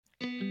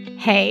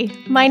Hey,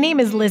 my name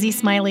is Lizzie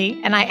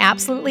Smiley, and I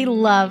absolutely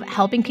love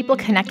helping people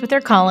connect with their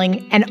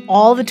calling and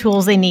all the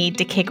tools they need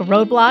to kick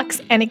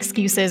roadblocks and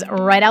excuses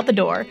right out the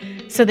door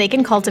so they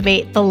can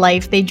cultivate the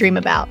life they dream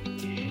about.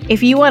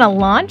 If you want to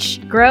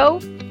launch, grow,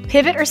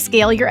 pivot, or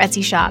scale your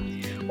Etsy shop,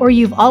 or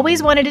you've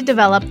always wanted to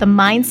develop the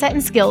mindset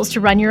and skills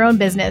to run your own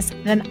business,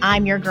 then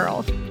I'm your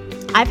girl.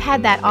 I've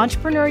had that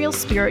entrepreneurial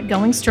spirit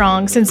going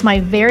strong since my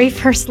very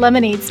first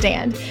lemonade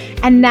stand,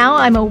 and now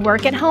I'm a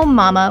work-at-home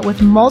mama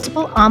with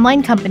multiple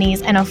online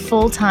companies and a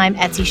full-time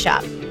Etsy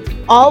shop,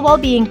 all while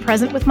being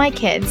present with my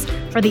kids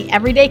for the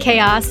everyday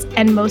chaos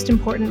and most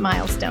important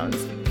milestones.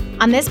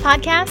 On this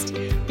podcast,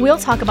 we'll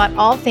talk about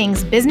all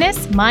things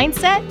business,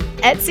 mindset,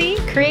 Etsy,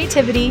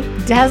 creativity,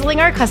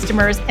 dazzling our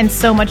customers, and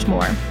so much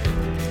more.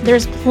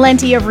 There's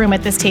plenty of room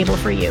at this table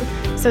for you,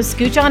 so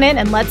scooch on in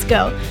and let's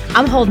go.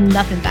 I'm holding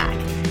nothing back.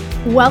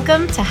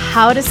 Welcome to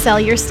How to Sell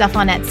Your Stuff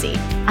on Etsy.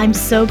 I'm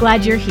so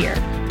glad you're here.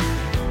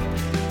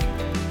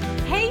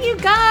 Hey, you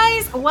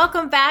guys.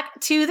 Welcome back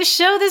to the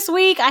show this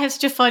week. I have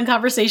such a fun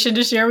conversation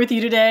to share with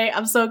you today.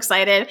 I'm so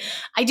excited.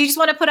 I do just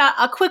want to put out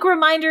a quick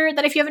reminder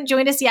that if you haven't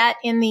joined us yet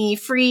in the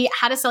free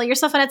How to Sell Your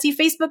Stuff on Etsy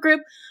Facebook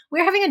group,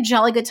 we're having a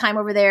jolly good time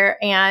over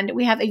there. And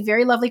we have a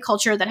very lovely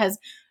culture that has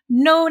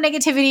no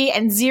negativity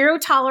and zero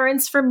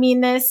tolerance for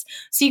meanness.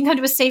 So you can come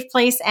to a safe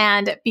place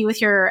and be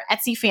with your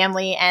Etsy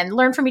family and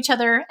learn from each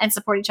other and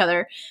support each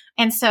other.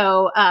 And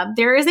so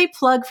there is a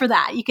plug for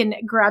that. You can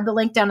grab the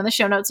link down in the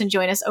show notes and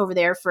join us over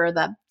there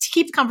to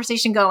keep the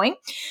conversation going.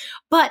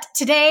 But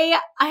today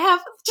I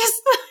have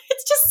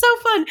it's just so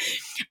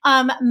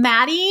fun.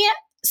 Maddie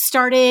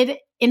started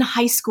in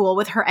high school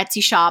with her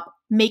Etsy shop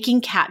making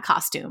cat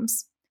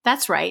costumes.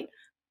 That's right.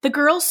 The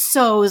girl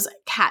sews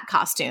cat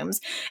costumes.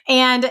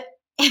 And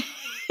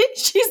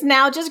she's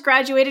now just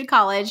graduated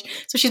college.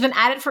 So she's been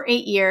at it for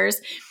 8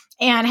 years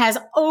and has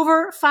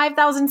over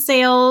 5,000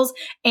 sales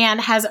and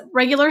has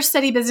regular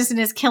steady business and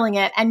is killing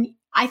it. And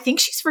I think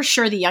she's for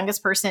sure the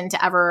youngest person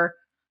to ever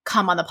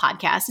come on the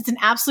podcast. It's an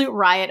absolute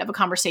riot of a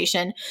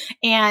conversation.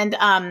 And,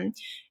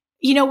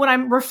 when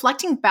I'm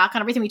reflecting back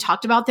on everything we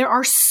talked about, there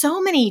are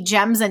so many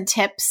gems and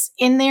tips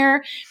in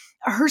there.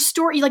 Her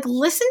story,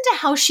 listen to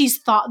how she's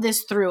thought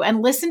this through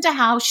and listen to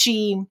how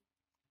she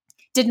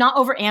did not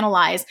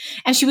overanalyze,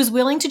 and she was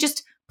willing to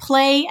just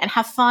play and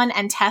have fun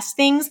and test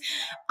things.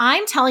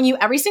 I'm telling you,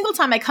 every single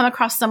time I come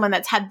across someone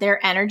that's had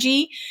their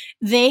energy,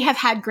 they have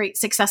had great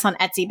success on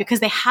Etsy because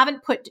they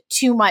haven't put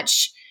too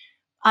much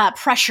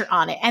pressure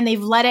on it and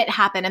they've let it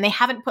happen and they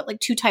haven't put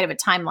too tight of a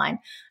timeline.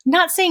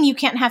 Not saying you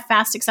can't have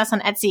fast success on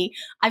Etsy.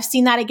 I've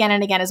seen that again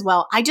and again as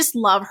well. I just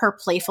love her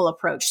playful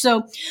approach.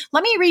 So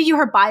let me read you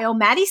her bio.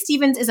 Maddie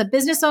Stevens is a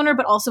business owner,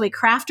 but also a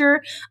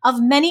crafter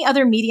of many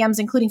other mediums,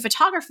 including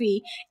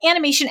photography,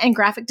 animation, and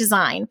graphic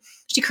design.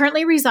 She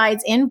currently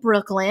resides in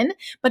Brooklyn,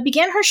 but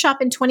began her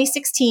shop in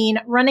 2016,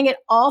 running it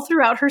all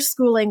throughout her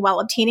schooling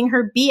while obtaining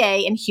her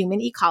BA in human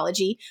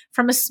ecology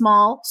from a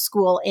small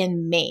school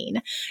in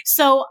Maine.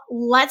 So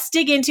let's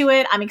dig into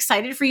it. I'm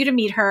excited for you to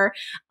meet her.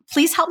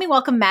 Please help me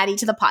welcome Maddie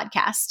to the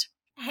podcast.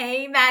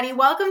 Hey, Maddie,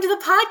 welcome to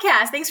the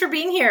podcast. Thanks for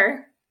being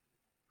here.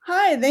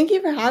 Hi, thank you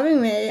for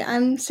having me.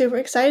 I'm super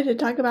excited to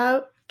talk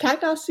about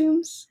cat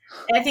costumes.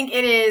 I think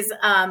it is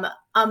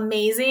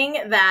amazing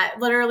that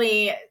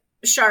literally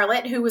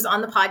Charlotte, who was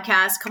on the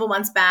podcast a couple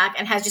months back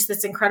and has just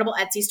this incredible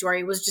Etsy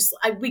story, was just,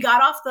 we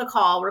got off the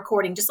call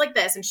recording just like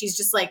this. And she's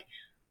just like,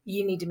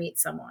 you need to meet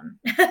someone.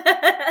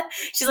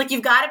 She's like,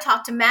 you've got to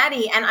talk to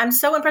Maddie. And I'm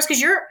so impressed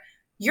because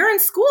you're in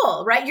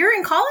school, right? You're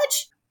in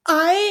college?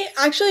 I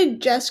actually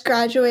just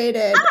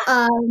graduated,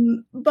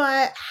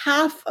 but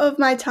half of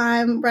my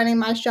time running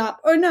my shop,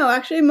 or no,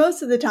 actually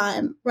most of the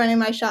time running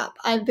my shop,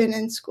 I've been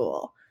in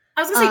school.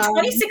 I was going to say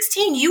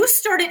 2016, you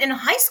started in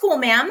high school,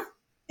 ma'am.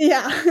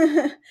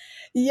 Yeah.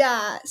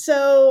 Yeah.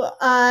 So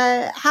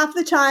half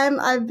the time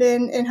I've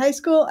been in high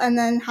school and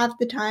then half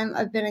the time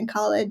I've been in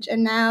college,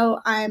 and now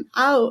I'm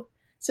out.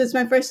 So it's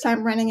my first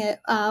time running it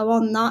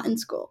while not in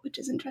school, which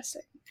is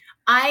interesting.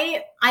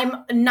 I'm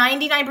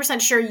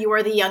 99% sure you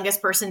are the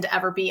youngest person to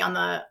ever be on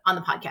the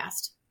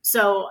podcast.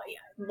 So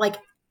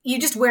you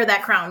just wear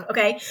that crown.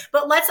 Okay.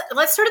 But let's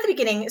start at the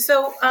beginning.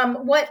 So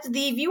what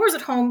the viewers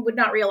at home would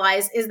not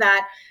realize is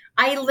that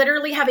I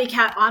literally have a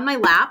cat on my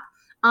lap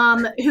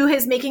who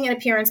is making an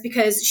appearance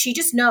because she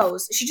just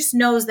knows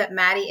that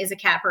Maddie is a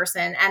cat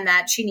person and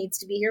that she needs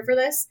to be here for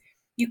this.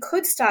 You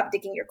could stop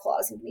digging your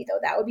claws into me, though.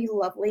 That would be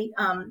lovely.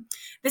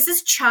 This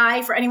is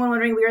Chai. For anyone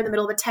wondering, we are in the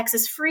middle of a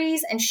Texas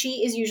freeze, and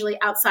she is usually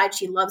outside.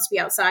 She loves to be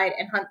outside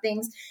and hunt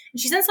things. And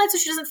she's inside so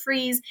she doesn't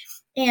freeze.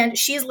 And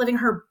she is living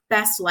her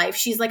best life.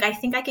 She's like, I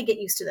think I could get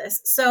used to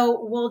this.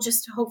 So we'll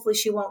just, hopefully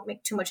she won't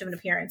make too much of an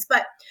appearance.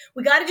 But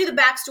we got to do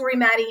the backstory,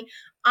 Maddie.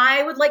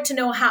 I would like to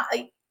know how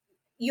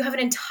you have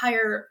an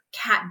entire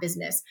cat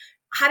business.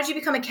 How did you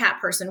become a cat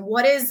person?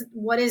 What is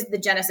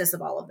the genesis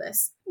of all of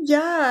this?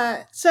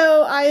 Yeah.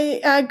 So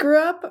I grew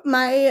up,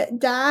 my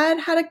dad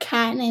had a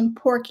cat named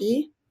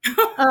Porky.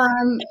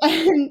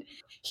 And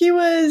he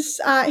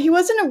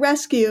wasn't a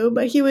rescue,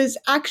 but he was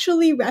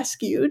actually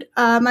rescued.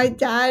 My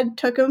dad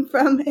took him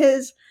from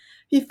his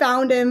he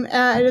found him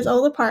at his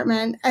old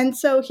apartment, and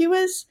so he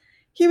was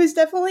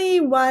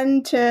definitely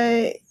one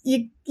to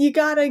you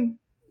gotta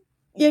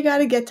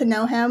get to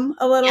know him Yes.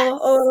 a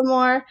little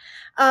more.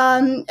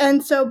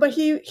 And so, but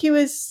he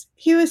was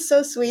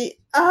so sweet.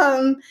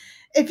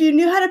 If you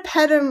knew how to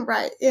pet him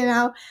right, you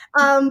know.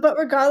 But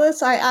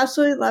regardless, I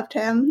absolutely loved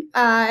him,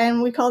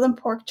 and we called him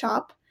Pork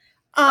Chop.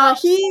 Oh,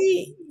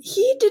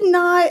 He did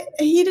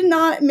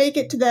not make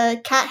it to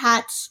the cat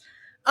hats.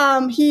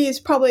 He is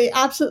probably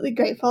absolutely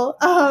grateful.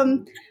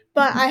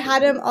 But I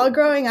had him all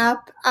growing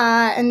up,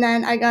 and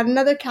then I got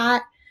another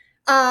cat.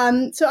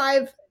 So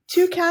I've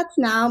two cats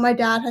now. My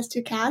dad has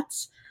two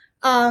cats.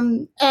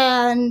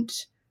 And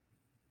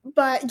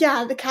but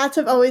yeah, the cats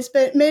have always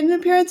been made an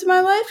appearance in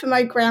my life, and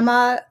my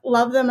grandma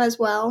loved them as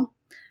well.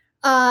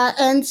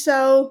 And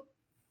so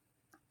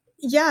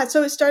yeah,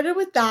 so it started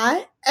with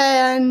that,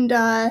 and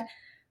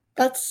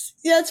that's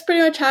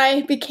pretty much how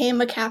I became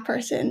a cat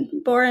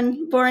person.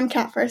 Born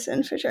cat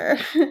person for sure.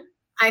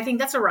 I think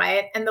that's a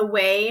riot. And the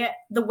way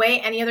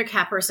any other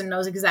cat person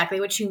knows exactly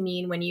what you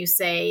mean when you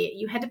say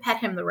you had to pet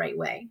him the right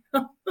way.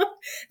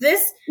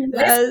 This cat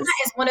Yes.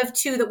 is one of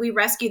two that we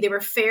rescued. They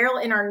were feral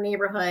in our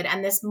neighborhood,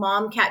 and this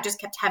mom cat just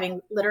kept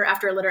having litter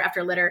after litter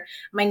after litter.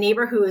 My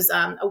neighbor, who is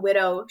a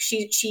widow,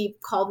 she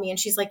called me and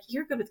she's like,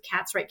 "You're good with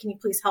cats, right? Can you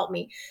please help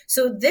me?"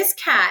 So this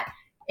cat.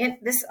 And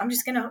this, I'm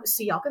just gonna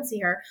so y'all can see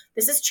her.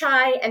 This is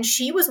Chai, and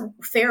she was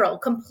feral,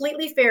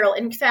 completely feral.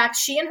 In fact,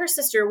 she and her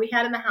sister we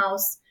had in the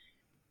house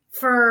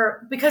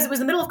because it was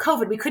the middle of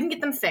COVID. We couldn't get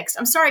them fixed.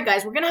 I'm sorry,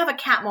 guys. We're gonna have a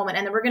cat moment,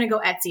 and then we're gonna go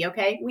Etsy.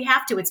 Okay, we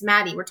have to. It's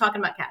Maddie. We're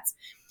talking about cats.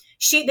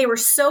 They were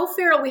so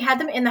feral. We had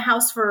them in the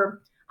house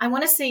for I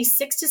want to say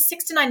 6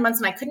 to 9 months,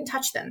 and I couldn't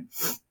touch them.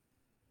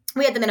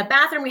 We had them in a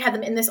bathroom. We had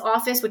them in this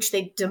office, which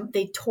they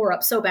tore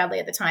up so badly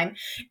at the time.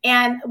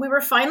 And we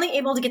were finally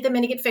able to get them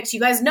in to get fixed. You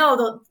guys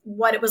know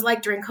what it was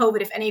like during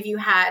COVID. If any of you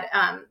had,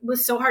 it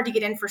was so hard to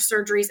get in for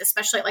surgeries,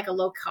 especially at like a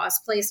low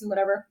cost place and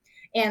whatever.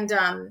 And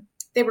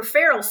they were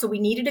feral, so we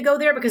needed to go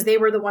there because they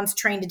were the ones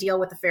trained to deal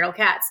with the feral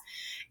cats.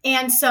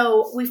 And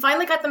so we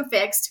finally got them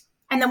fixed.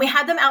 And then we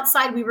had them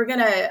outside. We were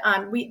gonna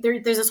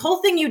there's this whole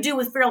thing you do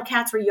with feral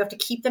cats where you have to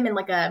keep them in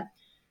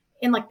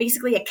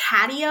basically a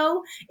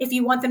catio if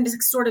you want them to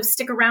sort of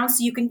stick around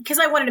so you can, because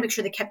I wanted to make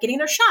sure they kept getting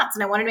their shots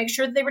and I wanted to make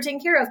sure that they were taken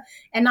care of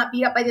and not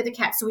beat up by the other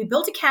cats. So we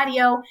built a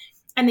catio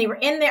and they were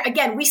in there.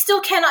 Again, we still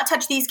cannot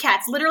touch these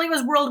cats. Literally, it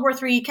was World War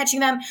III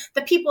catching them.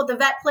 The people at the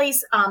vet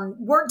place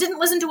didn't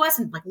listen to us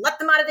and like let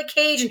them out of the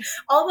cage. And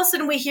all of a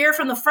sudden we hear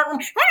from the front room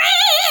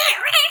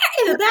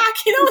in the back,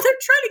 they're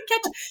trying to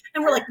catch.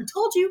 And we're like, we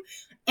told you.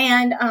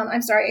 And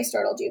I'm sorry, I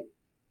startled you.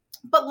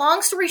 But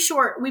long story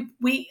short,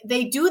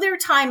 they do their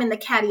time in the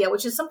catio,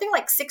 which is something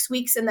like 6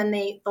 weeks, and then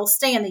they'll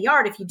stay in the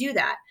yard if you do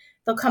that.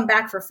 They'll come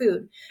back for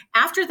food.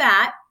 After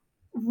that,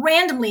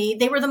 randomly,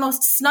 they were the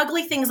most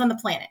snuggly things on the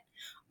planet.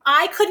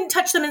 I couldn't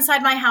touch them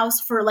inside my house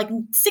for like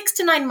 6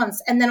 to 9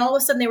 months, and then all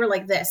of a sudden they were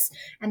like this.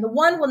 And the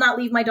one will not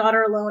leave my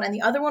daughter alone, and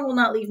the other one will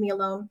not leave me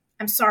alone.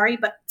 I'm sorry,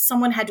 but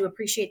someone had to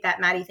appreciate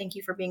that. Maddie, thank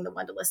you for being the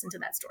one to listen to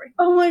that story.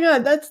 Oh my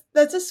god, that's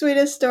the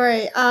sweetest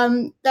story.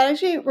 That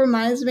actually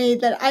reminds me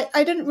that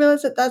I didn't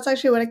realize that that's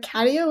actually what a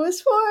catio was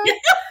for.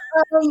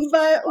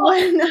 But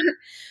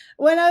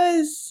when I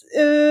was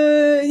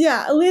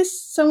at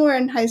least somewhere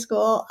in high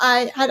school,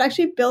 I had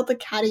actually built a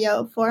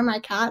catio for my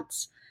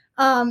cats.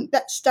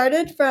 That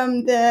started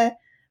from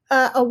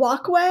a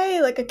walkway,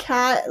 like a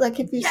cat, like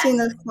if you've seen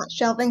those cat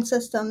shelving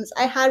systems.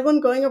 I had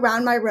one going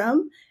around my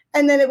room,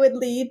 and then it would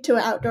lead to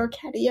an outdoor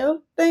catio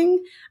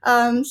thing.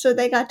 So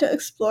they got to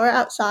explore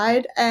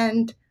outside,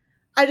 and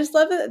I just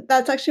love it.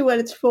 That's actually what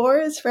it's for,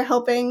 is for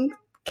helping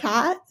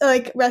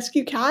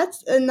rescue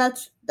cats, and that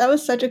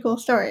was such a cool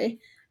story.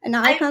 And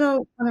now I kind of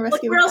want to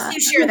rescue. Where else do you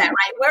share that,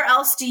 right? Where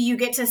else do you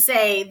get to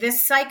say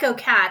this psycho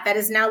cat that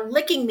is now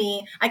licking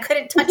me? I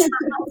couldn't touch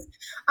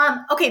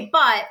her. Okay,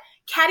 but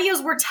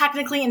catios were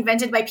technically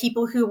invented by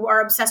people who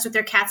are obsessed with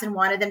their cats and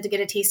wanted them to get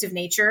a taste of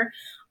nature.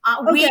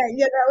 That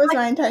was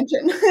my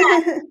intention.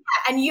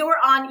 And you were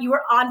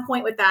on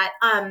point with that.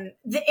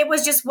 It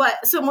was just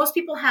so most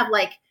people have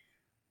like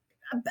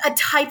a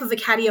type of a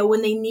catio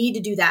when they need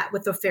to do that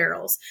with the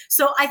ferals.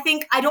 So I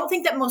don't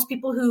think that most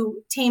people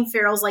who tame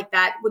ferals like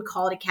that would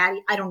call it a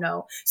catty. I don't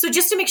know. So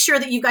just to make sure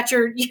that you've got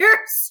your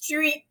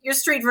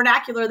street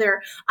vernacular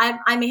there,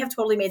 I may have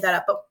totally made that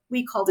up, but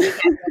we called it a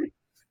catio.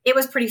 It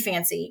was pretty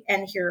fancy,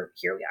 and here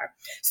we are.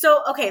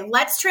 So, okay,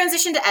 let's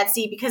transition to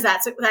Etsy because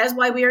that is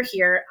why we are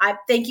here. I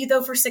thank you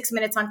though for 6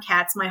 minutes on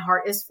cats. My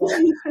heart is full.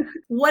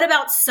 What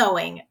about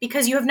sewing?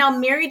 Because you have now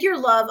married your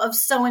love of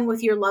sewing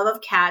with your love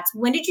of cats.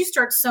 When did you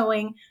start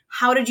sewing?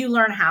 How did you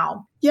learn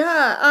how?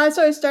 Yeah,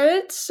 so I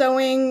started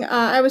sewing.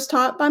 I was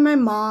taught by my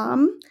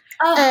mom,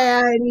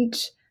 and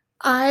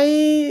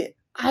I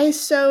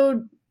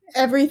sewed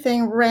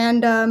everything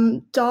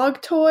random,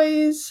 dog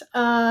toys.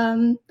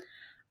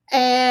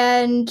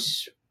 And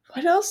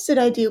what else did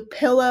I do?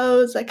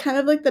 Pillows, like kind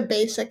of like the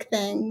basic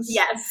things.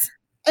 Yes.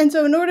 And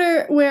so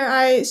where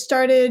I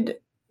started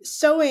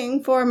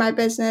sewing for my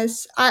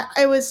business,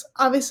 I was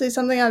obviously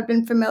something I've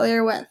been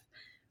familiar with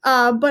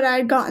But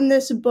I'd gotten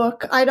this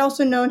book. I'd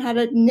also known how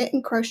to knit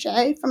and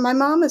crochet from my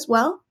mom as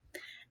well.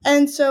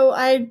 And so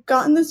I'd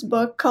gotten this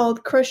book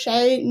called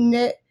Crochet,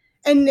 Knit,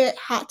 and Knit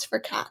Hats for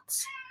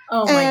Cats.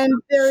 Oh my And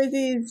gosh. there are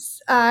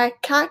these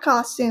cat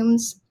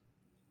costumes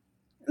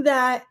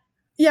that,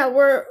 yeah,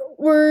 were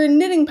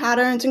knitting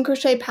patterns and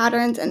crochet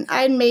patterns, and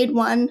I had made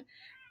one,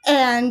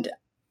 and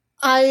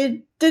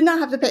I did not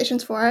have the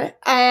patience for it,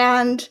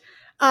 and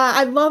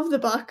I loved the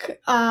book,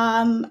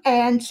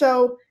 and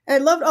so I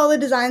loved all the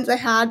designs I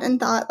had, and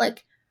thought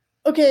like,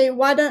 okay,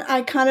 why don't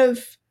I kind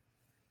of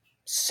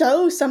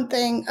sew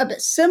something a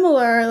bit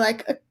similar,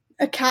 like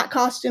a cat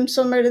costume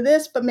similar to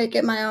this, but make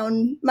it my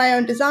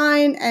own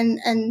design,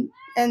 and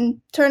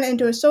turn it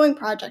into a sewing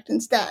project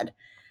instead.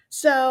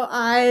 So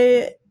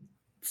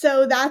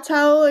so that's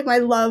how like my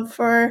love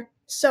for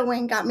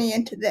sewing got me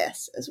into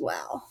this as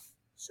well.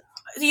 So,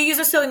 Do you use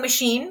a sewing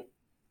machine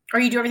or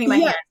you do everything by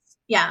yeah. hand?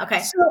 Yeah. Okay.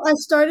 So I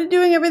started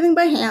doing everything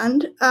by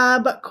hand,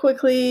 but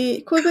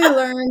quickly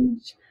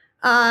learned.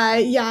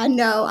 Yeah,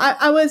 no,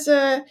 I was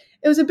a.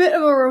 It was a bit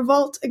of a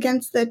revolt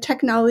against the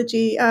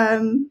technology.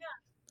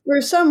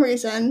 For some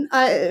reason,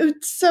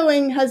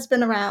 sewing machine has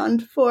been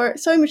around for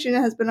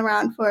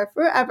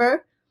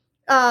forever.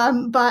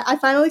 But I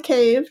finally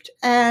caved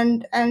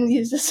and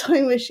used a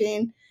sewing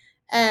machine,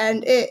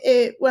 and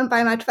it went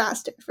by much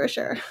faster for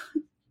sure.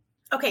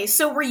 Okay.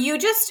 So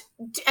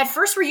at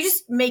first, were you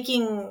just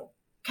making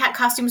cat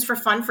costumes for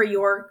fun for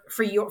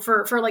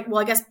like, well,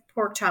 I guess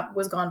Pork Chop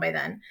was gone by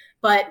then,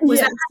 but was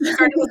that Yes. how you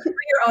started with for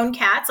your own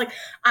cats? Like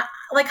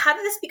how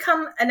did this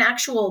become an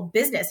actual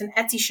business, an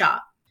Etsy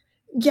shop?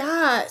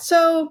 Yeah.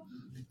 So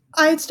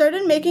I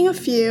started making a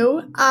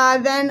few.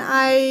 Then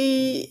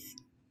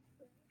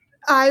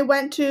I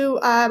went to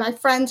my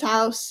friend's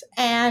house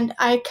and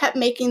I kept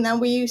making them.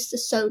 We used to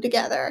sew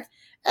together,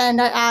 and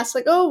I asked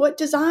like, "Oh, what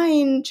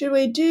design should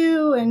we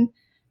do?"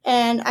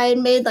 And I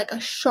made like a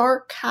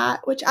shark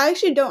hat, which I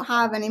actually don't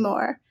have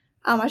anymore.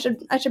 I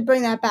should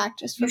bring that back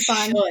just for You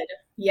fun. should.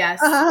 Yes.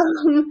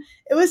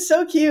 It was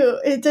so cute.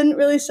 It didn't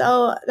really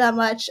sell that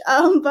much,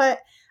 but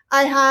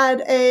I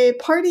had a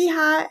party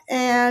hat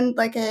and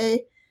like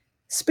a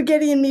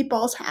spaghetti and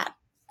meatballs hat.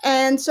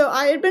 And so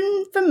I had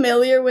been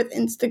familiar with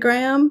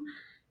Instagram,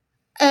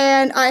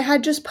 and I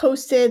had just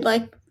posted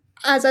like,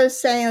 as I was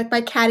saying, like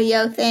my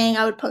catio thing.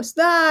 I would post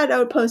that. I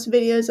would post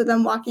videos of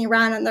them walking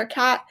around on their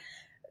cat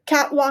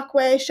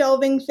walkway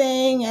shelving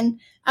thing, and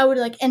I would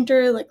like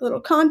enter like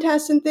little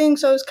contests and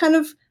things. So I was kind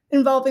of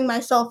involving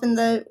myself in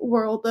the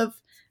world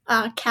of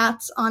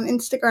cats on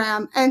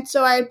Instagram, and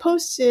so I had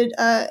posted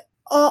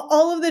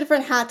all of the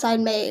different hats I'd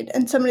made,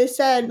 and somebody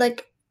said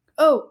like,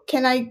 "Oh,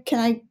 can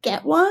I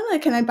get one?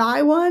 Like, can I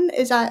buy one?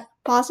 Is that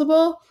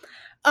possible?"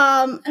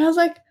 And I was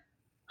like,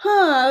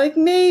 huh, like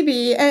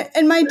maybe.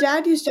 And my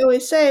dad used to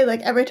always say,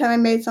 like, every time I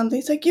made something,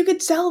 he's like, you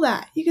could sell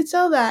that. You could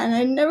sell that. And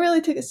I never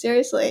really took it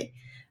seriously.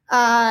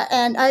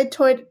 And I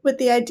toyed with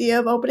the idea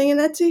of opening an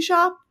Etsy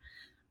shop.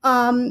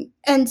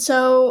 And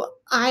so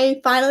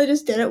I finally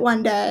just did it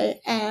one day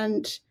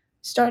and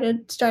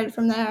started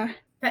from there.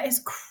 That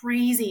is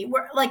crazy.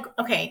 We're like,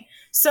 okay,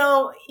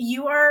 so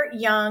you are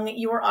young,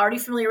 you were already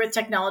familiar with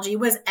technology.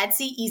 Was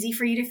Etsy easy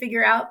for you to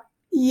figure out?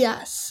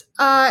 Yes,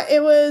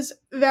 it was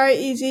very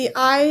easy.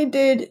 I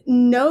did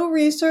no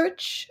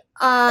research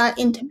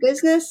into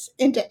business,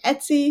 into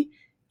Etsy,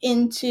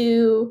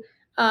 into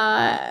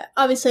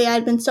obviously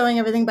I'd been sewing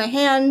everything by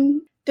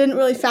hand. Didn't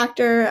really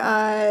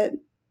factor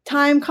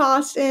time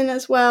cost in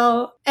as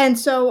well, and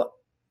so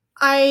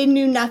I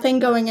knew nothing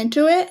going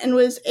into it and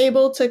was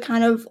able to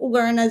kind of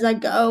learn as I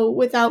go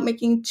without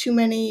making too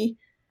many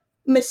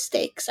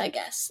mistakes. I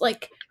guess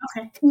like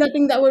Okay.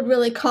 nothing that would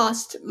really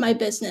cost my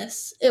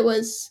business. It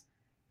was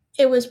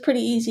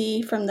pretty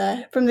easy from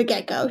the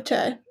get go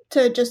to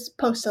just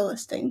post a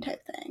listing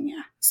type thing.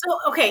 Yeah. So,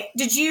 okay,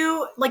 did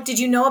you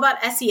know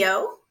about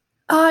SEO?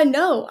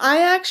 No,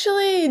 I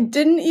actually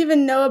didn't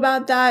even know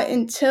about that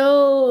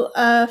until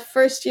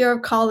first year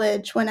of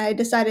college when I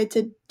decided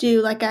to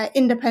do like an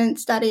independent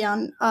study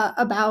on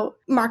about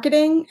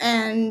marketing,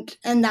 and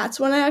that's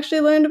when I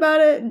actually learned about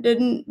it.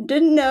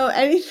 Didn't know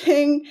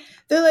anything.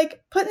 They're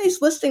like putting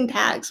these listing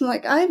tags. I'm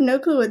like, I have no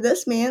clue what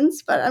this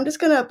means, but I'm just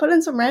gonna put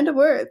in some random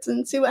words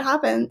and see what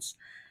happens.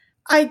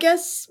 I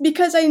guess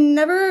because I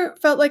never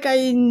felt like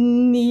I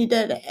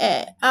needed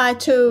it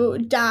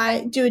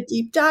do a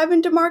deep dive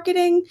into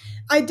marketing.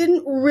 I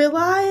didn't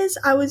realize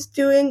I was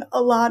doing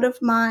a lot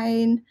of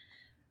mine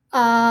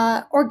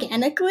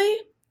organically.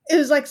 It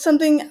was like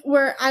something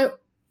where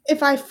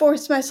if I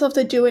forced myself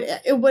to do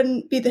it, it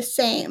wouldn't be the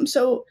same.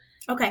 So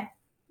Okay.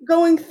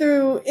 going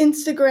through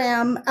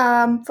Instagram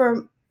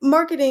for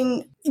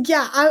marketing,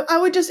 yeah, I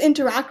would just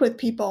interact with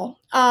people,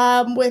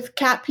 with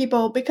cat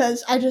people,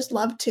 because I just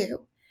love to.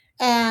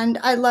 And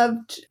I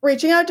loved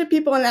reaching out to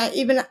people, and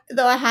even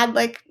though I had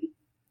like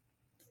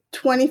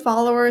 20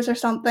 followers or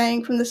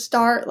something from the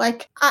start,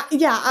 like,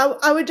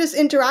 I would just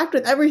interact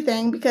with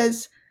everything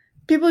because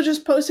people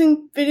just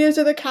posting videos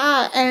of their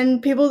cat,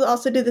 and people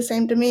also do the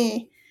same to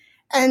me.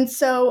 And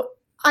so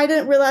I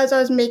didn't realize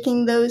I was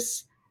making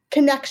those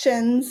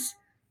connections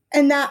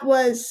And that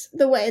was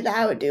the way that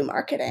I would do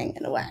marketing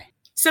in a way.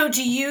 So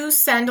do you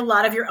send a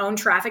lot of your own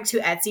traffic to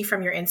Etsy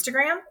from your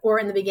Instagram? Or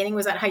in the beginning,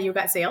 was that how you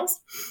got sales?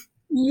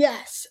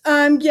 Yes.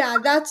 Yeah,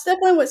 that's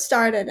definitely what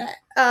started it.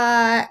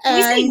 Can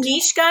we say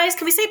niche, guys?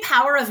 Can we say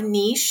power of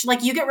niche?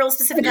 Like you get real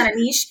specific on a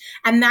niche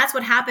and that's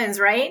what happens,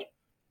 right?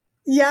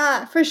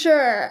 Yeah, for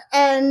sure.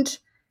 And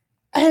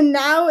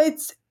now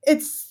it's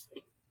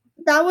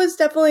that was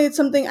definitely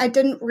something I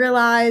didn't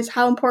realize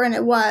how important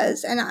it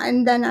was.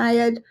 And then I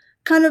had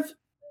kind of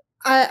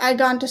I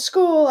gone to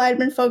school, I'd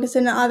been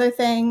focusing on other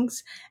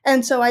things.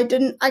 And so I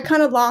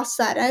kind of lost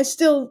that. And I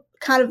still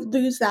kind of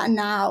lose that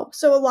now.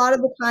 So a lot of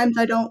the times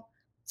I don't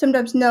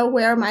sometimes know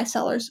where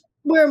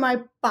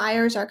my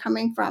buyers are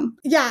coming from.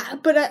 Yeah,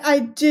 but I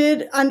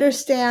did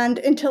understand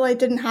until I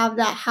didn't have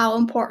that how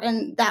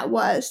important that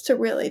was to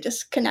really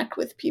just connect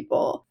with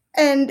people.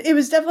 And it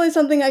was definitely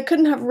something I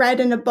couldn't have read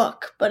in a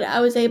book, but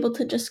I was able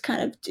to just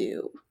kind of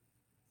do.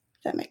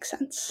 If that makes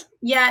sense.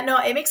 Yeah, no,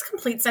 it makes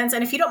complete sense.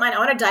 And if you don't mind, I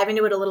want to dive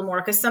into it a little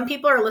more because some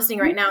people are listening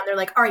right now and they're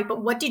like, all right,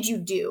 but what did you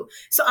do?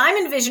 So I'm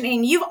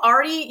envisioning you're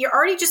already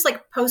just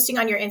like posting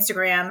on your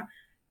Instagram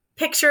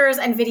pictures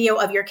and video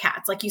of your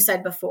cats, like you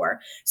said before.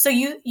 So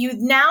you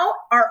now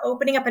are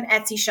opening up an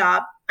Etsy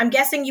shop. I'm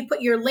guessing you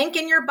put your link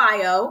in your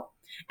bio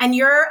and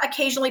you're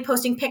occasionally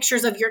posting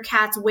pictures of your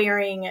cats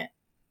wearing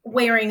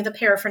the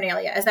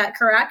paraphernalia. Is that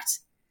correct?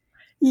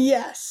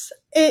 Yes.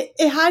 It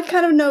had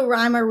kind of no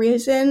rhyme or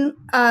reason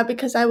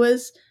because I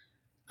was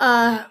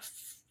how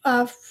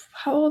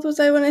old was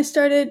I when I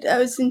started? I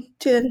was in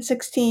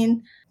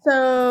 2016.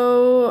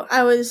 So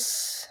I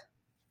was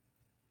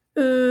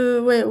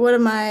wait, what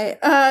am I?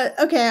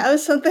 Okay, I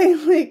was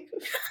something like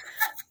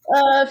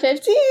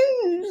 15,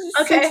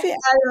 Okay. 16.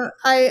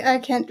 I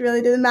can't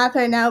really do the math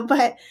right now,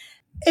 but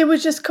it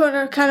was just kind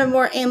of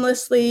more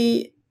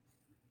aimlessly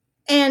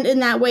and in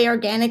that way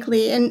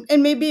organically, and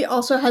maybe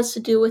also has to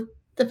do with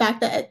the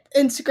fact that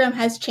Instagram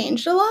has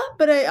changed a lot,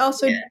 but I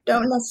also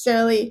don't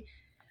necessarily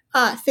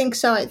think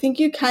so. I think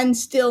you can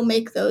still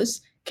make those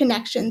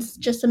connections,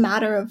 just a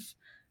matter of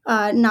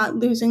not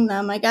losing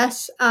them, I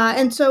guess.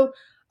 And so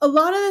a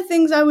lot of the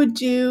things I would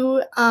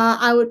do,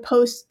 I would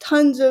post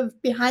tons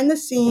of behind the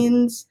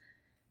scenes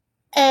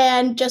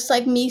and just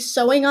like me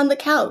sewing on the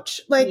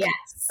couch, like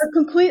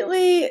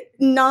completely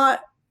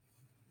not.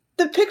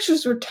 The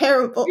pictures were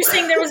terrible. You're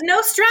saying there was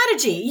no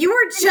strategy. You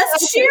were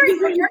just sharing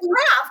your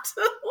craft.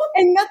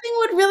 And nothing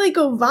would really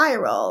go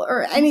viral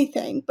or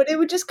anything, but it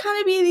would just kind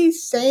of be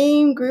these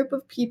same group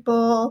of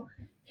people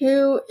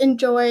who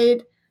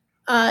enjoyed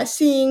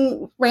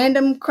seeing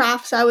random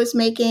crafts I was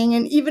making.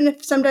 And even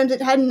if sometimes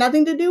it had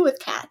nothing to do with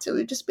cats, it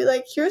would just be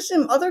like, here's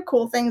some other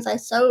cool things I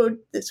sewed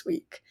this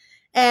week.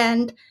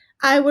 And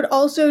I would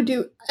also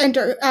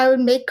I would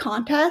make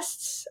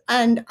contests,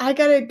 and I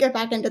gotta get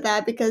back into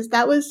that because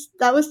that was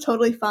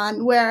totally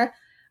fun, where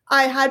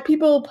I had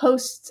people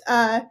post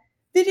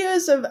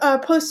videos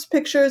of post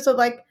pictures of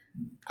like,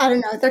 I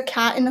don't know, their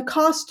cat in a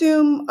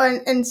costume,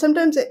 and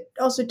sometimes it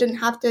also didn't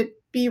have to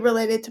be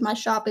related to my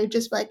shop. It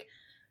just like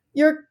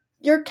your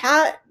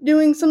cat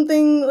doing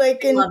something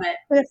like in a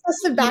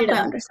festive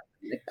background or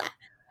something like that.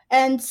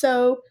 And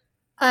so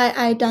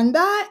I done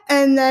that,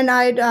 and then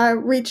I'd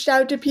reached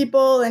out to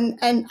people,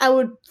 and I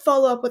would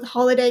follow up with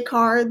holiday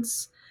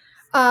cards.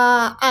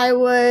 I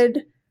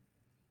would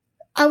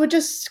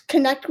just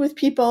connect with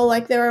people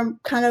like they were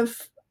kind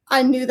of,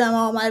 I knew them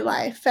all my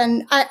life,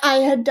 and I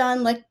had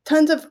done like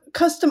tons of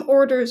custom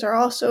orders were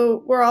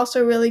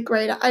also really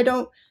great. I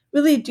don't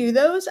really do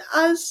those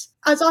as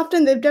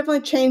often. They've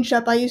definitely changed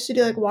up. I used to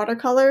do like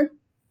watercolor,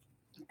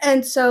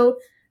 and so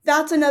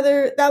that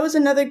was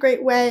another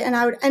great way. And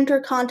I would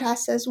enter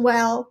contests as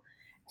well,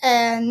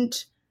 and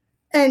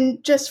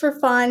just for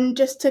fun,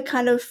 just to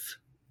kind of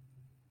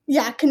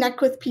connect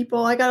with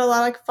people. I got a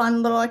lot of like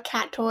fun little like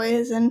cat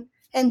toys and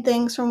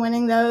things from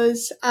winning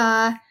those.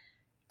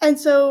 And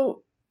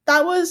so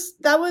that was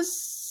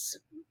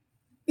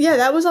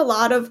a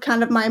lot of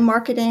kind of my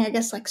marketing, I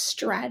guess, like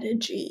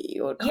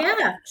strategy.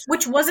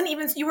 Which wasn't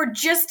even, you were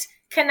just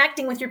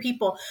connecting with your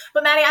people.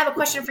 But Maddie, I have a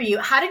question for you.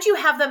 How did you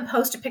have them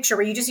post a picture?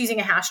 Were you just using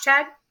a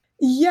hashtag?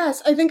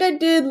 Yes, I think I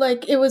did.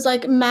 Like it was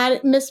like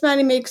Miss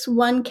Maddie makes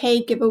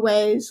 1K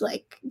giveaways,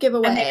 like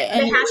giveaway.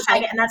 And they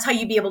hashtag it, and that's how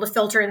you'd be able to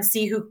filter and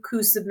see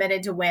who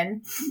submitted to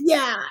win.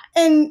 Yeah,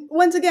 and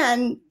once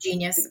again,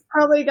 genius.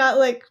 Probably got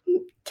like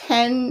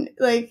 10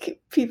 like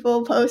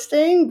people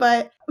posting,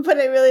 but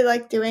I really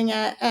like doing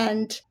it,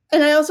 and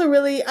I also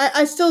really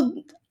I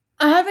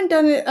haven't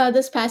done it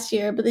this past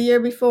year, but the year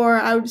before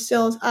I would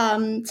still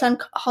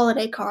send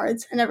holiday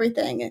cards and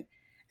everything,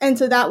 and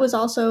so that was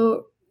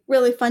also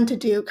really fun to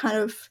do, kind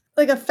of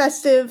like a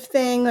festive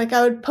thing. Like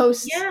I would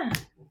post.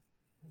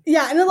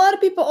 Yeah, and a lot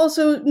of people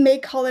also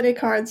make holiday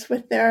cards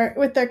with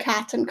their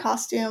cats in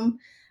costume.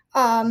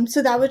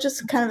 So that was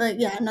just kind of like,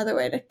 another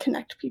way to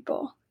connect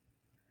people.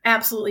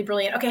 Absolutely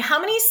brilliant. Okay,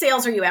 how many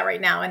sales are you at right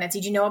now, Annette?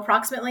 Did you know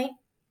approximately?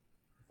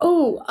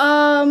 Oh,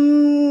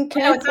 can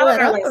No, I it's pull not on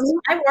that our up? list.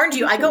 I warned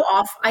you. I go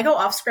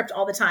off script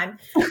all the time.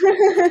 Is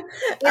it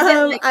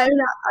like, I'm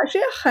not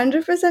actually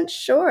 100%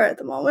 sure at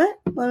the moment.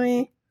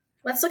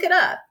 let's look it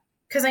up.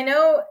 Because I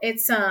know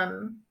it's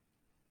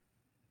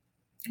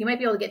you might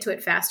be able to get to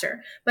it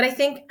faster. But I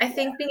think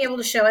being able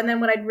to show, and then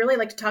what I'd really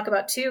like to talk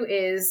about too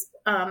is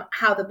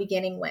how the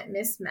beginning went.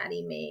 Miss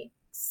Maddie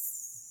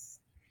makes.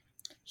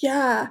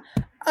 Yeah.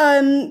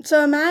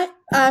 So I'm at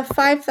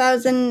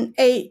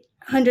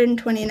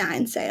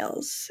 5,829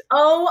 sales.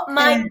 Oh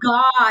my And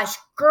gosh,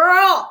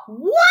 girl!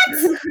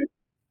 What?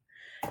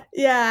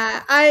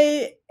 yeah,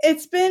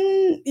 it's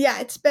been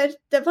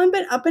definitely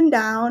been up and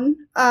down.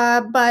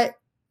 But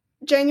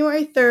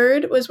January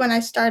 3rd was when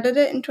I started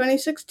it in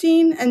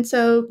 2016, and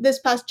so this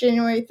past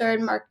January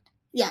 3rd marked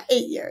 8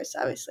 years.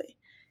 Obviously,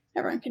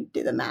 everyone can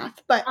do the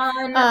math, but so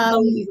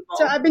Unbelievable.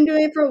 I've been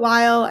doing it for a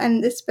while,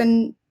 and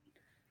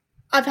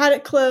I've had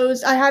it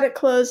closed. I had it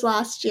closed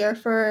last year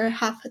for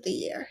half of the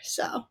year.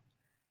 So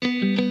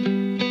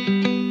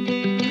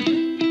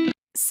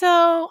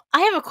So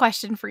I have a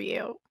question for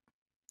you.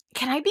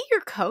 Can I be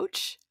your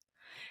coach?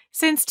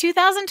 Since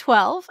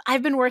 2012,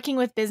 I've been working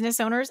with business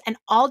owners in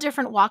all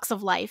different walks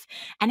of life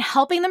and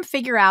helping them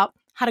figure out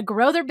how to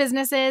grow their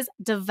businesses,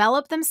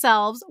 develop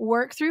themselves,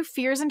 work through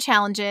fears and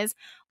challenges,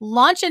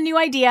 launch a new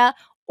idea,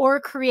 or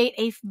create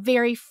a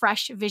very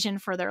fresh vision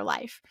for their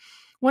life.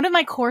 One of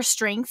my core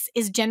strengths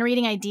is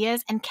generating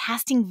ideas and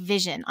casting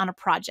vision on a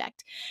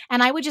project.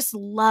 And I would just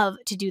love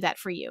to do that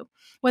for you.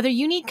 Whether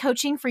you need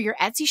coaching for your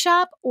Etsy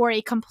shop or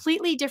a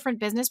completely different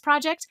business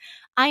project,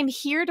 I'm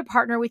here to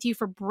partner with you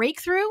for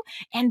breakthrough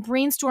and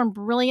brainstorm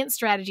brilliant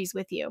strategies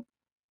with you.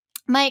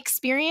 My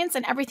experience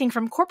in everything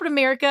from corporate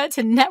America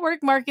to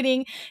network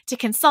marketing to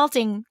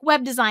consulting,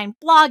 web design,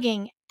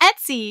 blogging,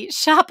 Etsy,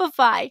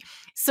 Shopify,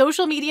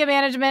 social media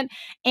management,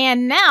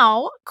 and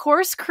now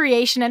course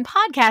creation and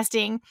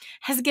podcasting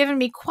has given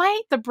me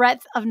quite the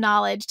breadth of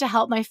knowledge to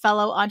help my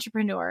fellow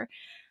entrepreneur.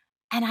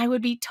 And I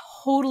would be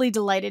totally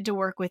delighted to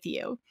work with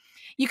you.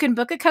 You can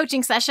book a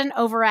coaching session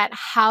over at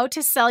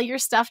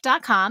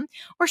howtosellyourstuff.com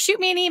or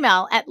shoot me an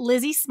email at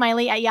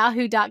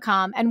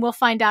lizziesmiley@yahoo.com and we'll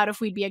find out if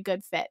we'd be a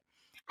good fit.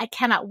 I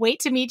cannot wait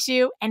to meet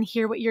you and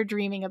hear what you're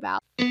dreaming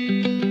about.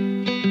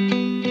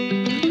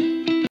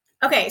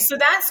 Okay, so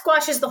that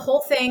squashes the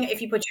whole thing.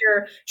 If you put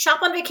your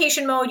shop on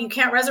vacation mode, you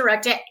can't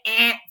resurrect it.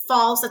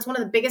 False. That's one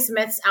of the biggest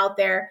myths out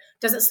there.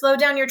 Does it slow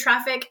down your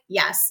traffic?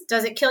 Yes.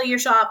 Does it kill your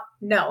shop?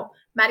 No.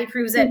 Maddie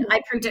proves it.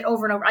 I proved it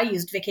over and over. I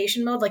used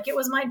vacation mode like it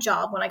was my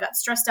job when I got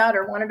stressed out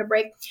or wanted a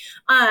break.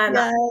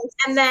 yes.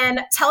 And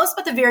then tell us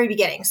about the very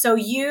beginning. So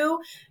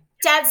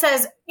Dad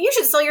says, you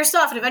should sell your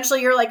stuff. And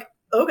eventually you're like,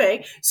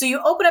 okay. So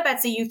you open up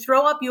Etsy, you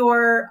throw up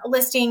your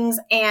listings,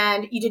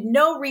 and you did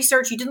no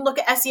research. You didn't look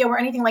at SEO or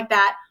anything like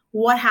that.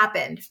 What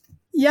happened?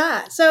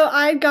 Yeah, so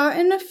I'd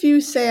gotten a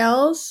few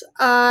sales,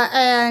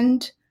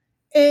 and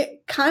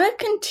it kind of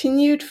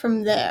continued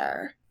from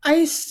there.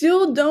 I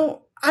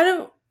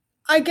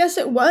guess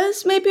it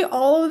was maybe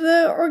all of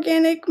the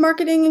organic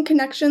marketing and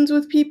connections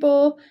with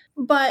people,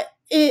 but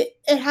it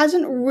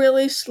hasn't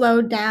really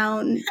slowed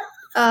down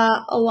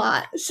a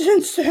lot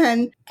since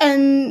then.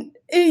 And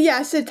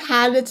yes,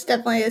 it's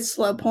definitely its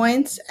slow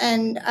points,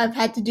 and I've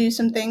had to do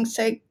some things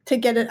to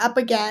get it up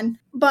again.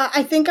 But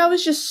I think I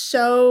was just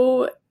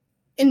so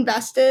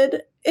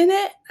invested in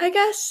it, I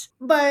guess.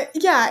 But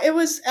yeah, it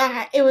was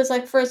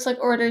like first like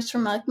orders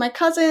from like my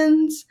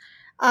cousins,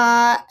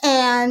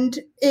 and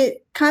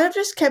it kind of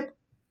just kept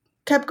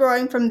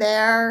growing from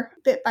there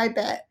bit by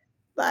bit.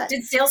 But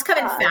did sales come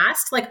in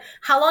fast? Like,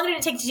 how long did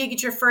it take to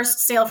get your first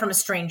sale from a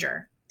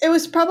stranger? It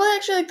was probably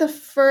actually like the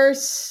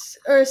first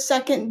or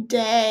second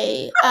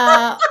day.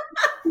 You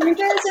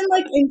guys in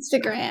like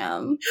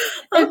Instagram,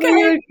 if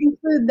we would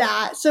include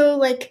that. So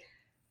like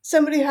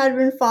somebody who had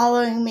been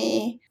following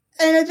me.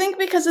 And I think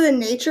because of the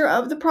nature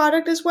of the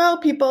product as well,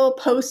 people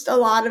post a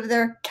lot of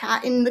their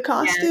cat in the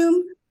costume.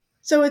 Yes.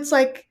 So it's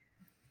like,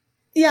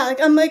 yeah, like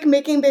I'm like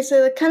making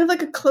basically like kind of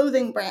like a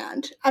clothing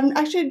brand. I'm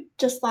actually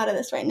just thought of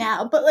this right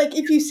now. But like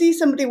if you see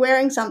somebody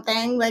wearing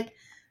something, like,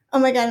 oh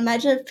my God,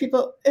 imagine if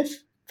people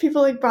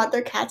like brought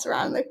their cats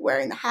around like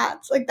wearing the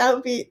hats. Like that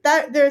would be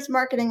there's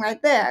marketing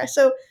right there.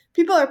 So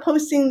people are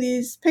posting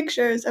these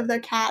pictures of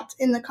their cats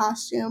in the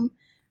costume,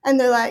 and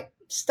they're like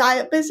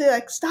basically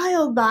like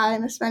styled by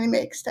Miss Maddie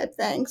Makes type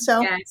thing.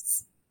 So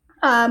yes.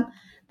 That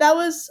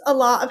was a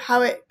lot of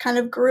how it kind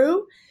of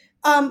grew.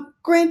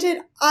 Granted,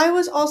 I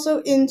was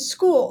also in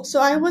school, so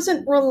I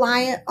wasn't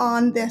reliant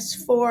on this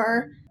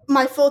for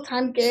my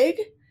full-time gig.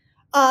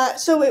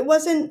 So it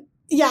wasn't,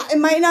 it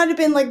might not have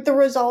been like the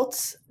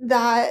results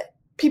that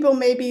people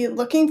may be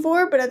looking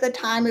for, but at the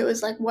time it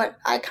was like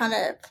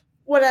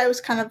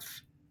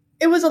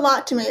it was a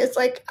lot to me. It's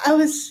like I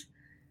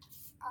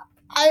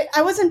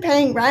wasn't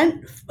paying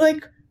rent,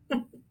 like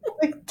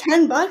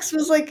 $10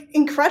 was like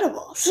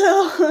incredible.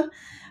 So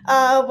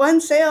one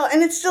sale,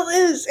 and it still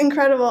is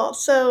incredible.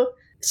 So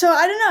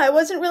I don't know. I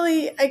wasn't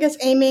really, I guess,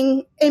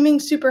 aiming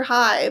super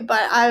high,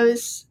 but I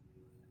was.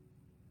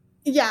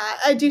 Yeah,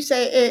 I do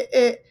say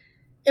it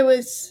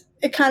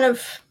it kind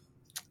of,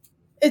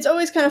 it's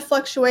always kind of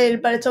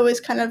fluctuated, but it's always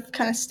kind of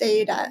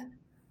stayed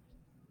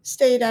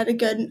at a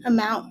good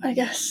amount, I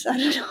guess. I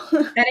don't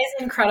know. That is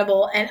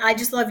incredible. And I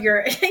just love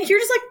you're just like,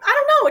 I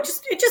don't know,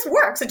 it just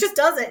works. It just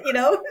does it,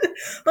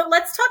 But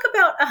let's talk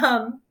about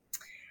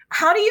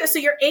how do you, so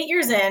you're 8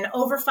 years in,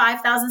 over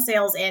 5,000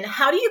 sales in,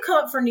 how do you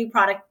come up for new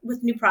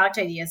product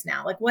ideas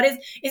now? Like what is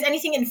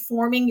anything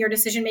informing your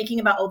decision making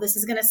about, oh, this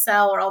is going to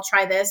sell, or I'll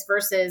try this,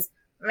 versus,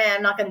 man,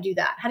 I'm not going to do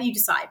that? How do you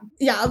decide?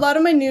 Yeah, a lot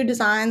of my new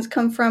designs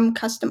come from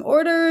custom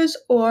orders,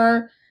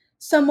 or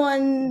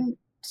someone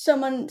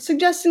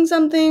suggesting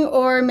something,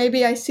 or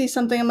maybe I see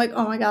something, I'm like,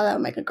 oh my God, that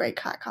would make a great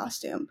cat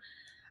costume.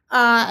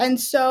 And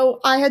so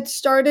I had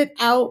started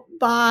out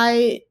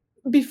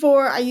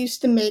before I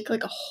used to make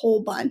like a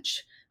whole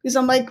bunch, because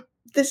I'm like,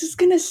 this is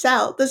going to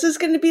sell. This is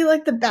going to be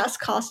like the best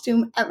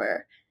costume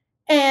ever.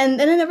 And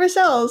then it never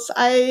sells.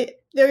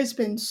 There's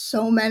been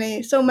so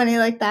many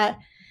like that.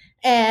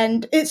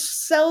 And it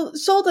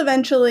sold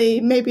eventually,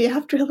 maybe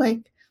after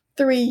like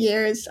 3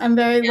 years. I'm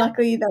very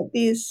lucky that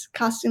these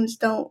costumes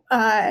don't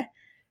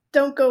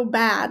go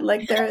bad.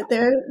 Like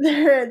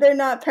they're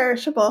not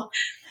perishable.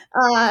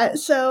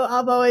 So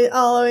I'll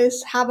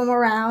always have them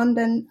around,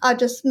 and I'll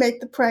just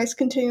make the price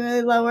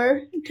continually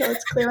lower until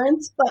it's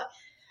clearance. But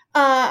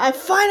I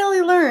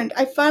finally learned.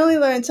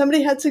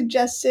 Somebody had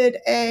suggested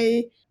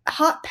a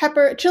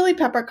chili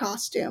pepper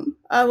costume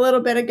a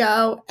little bit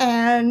ago,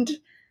 and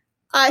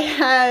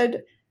I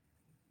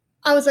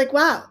was like,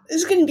 wow, this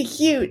is going to be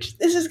huge.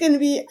 This is going to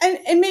be,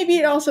 and maybe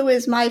it also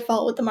is my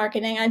fault with the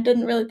marketing. I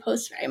didn't really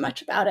post very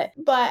much about it,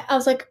 but I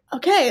was like,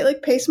 okay,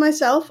 like pace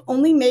myself,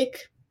 only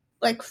make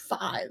like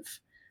 5.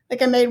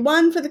 Like I made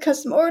 1 for the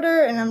custom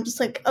order, and I'm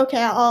just like,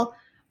 okay, I'll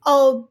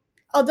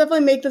definitely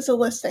make this a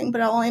listing,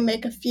 but I'll only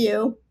make a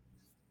few.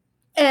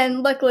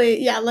 And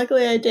luckily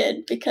I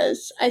did,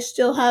 because I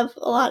still have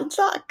a lot in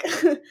stock.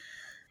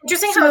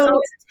 Interesting how it's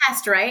always a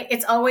test, right?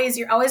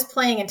 You're always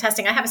playing and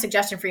testing. I have a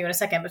suggestion for you in a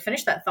second, but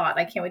finish that thought.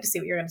 I can't wait to see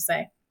what you're going to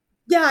say.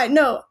 Yeah,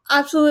 no,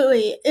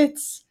 absolutely.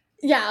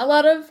 A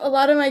lot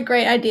of my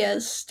great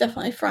ideas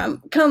definitely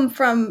come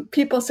from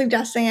people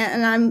suggesting it,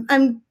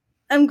 and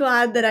I'm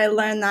glad that I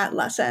learned that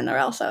lesson, or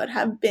else I would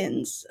have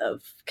bins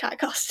of cat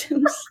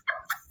costumes.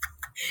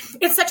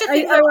 It's such a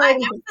thing. I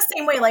was the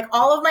same way. Like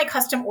all of my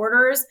custom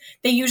orders,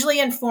 they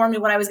usually informed me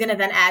what I was going to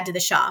then add to the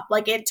shop.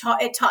 Like it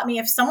taught me,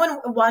 if someone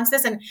wants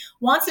this and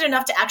wants it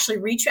enough to actually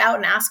reach out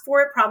and ask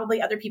for it,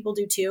 probably other people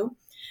do too.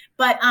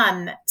 But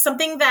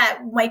something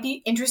that might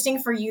be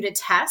interesting for you to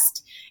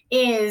test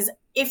is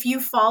if you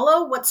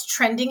follow what's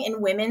trending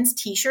in women's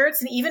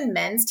t-shirts and even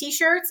men's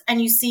t-shirts, and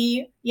you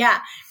see,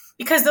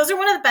 because those are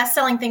one of the best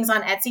selling things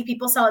on Etsy.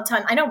 People sell a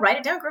ton. I know, write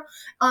it down, girl.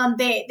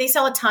 They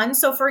sell a ton.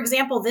 So for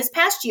example, this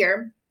past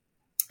year,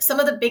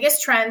 some of the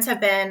biggest trends have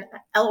been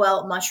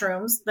LOL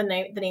mushrooms, the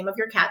name of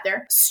your cat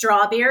there,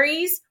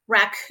 strawberries,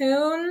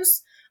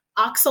 raccoons,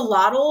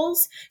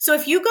 axolotls. So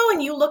if you go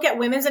and you look at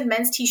women's and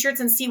men's t-shirts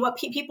and see what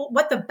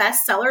what the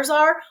best sellers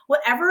are,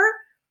 whatever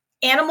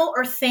animal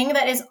or thing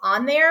that is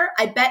on there,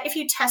 I bet if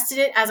you tested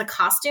it as a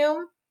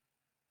costume,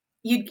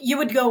 you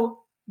would go.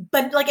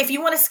 But like, if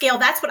you want to scale,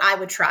 that's what I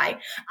would try.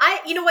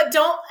 I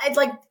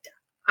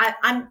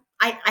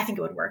think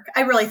it would work.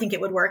 I really think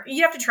it would work.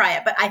 You'd have to try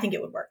it, but I think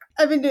it would work.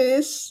 I've been doing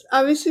this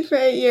obviously for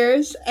 8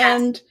 years,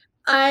 and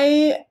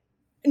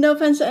no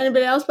offense to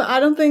anybody else, but I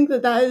don't think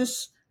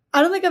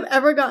I don't think I've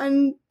ever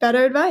gotten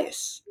better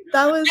advice.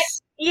 That was,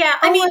 it's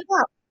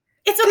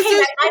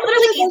okay. I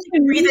literally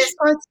agree this.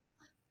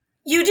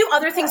 You do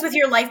other things with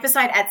your life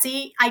beside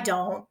Etsy. I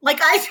don't. Like,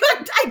 I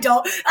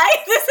don't.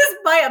 This is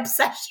my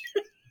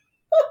obsession.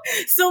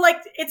 So like,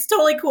 it's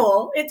totally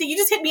cool. You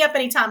just hit me up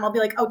anytime. I'll be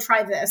like, oh,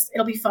 try this.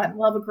 It'll be fun.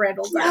 We'll have a grand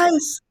old time.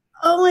 Yes.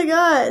 Oh my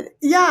God.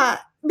 Yeah.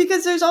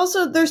 Because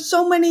there's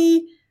so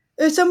many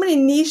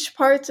niche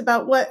parts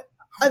about what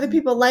other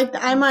people like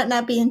that I might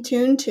not be in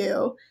tune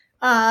to.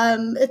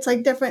 It's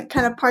like different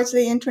kind of parts of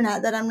the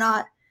internet that I'm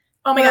not.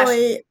 Oh my gosh.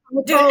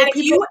 Dude, and if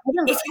you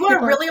want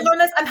to really learn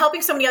this, I'm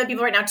helping so many other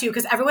people right now too,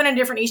 because everyone in a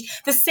different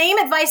niche. The same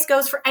advice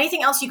goes for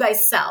anything else you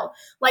guys sell.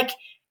 Like,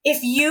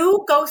 if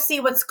you go see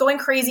what's going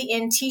crazy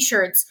in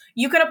t-shirts,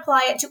 you can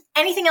apply it to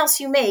anything else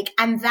you make.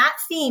 And that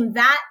theme,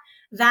 that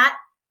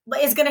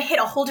is going to hit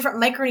a whole different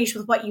micro niche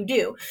with what you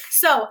do.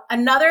 So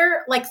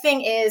another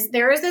thing is,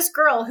 there is this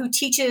girl who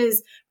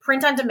teaches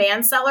print on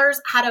demand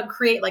sellers how to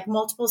create like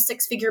multiple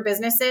 6-figure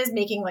businesses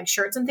making like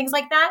shirts and things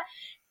like that.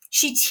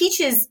 She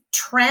teaches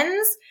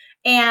trends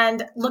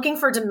and looking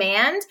for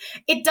demand.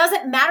 It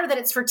doesn't matter that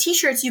it's for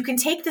t-shirts. You can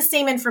take the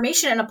same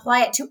information and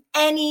apply it to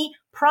any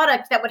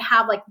product that would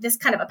have like this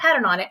kind of a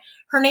pattern on it.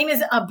 Her name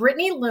is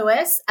Brittany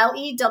Lewis,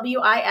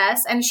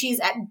 Lewis, and she's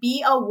at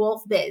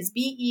Beawolf Biz,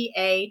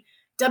 BeAWolfBiz.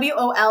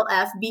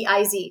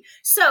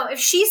 So if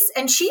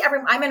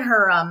I'm in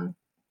her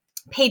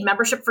paid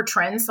membership for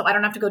trends, so I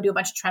don't have to go do a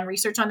bunch of trend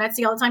research on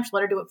Etsy all the time. She'll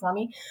let her do it for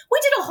me. We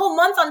did a whole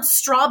month on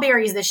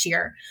strawberries this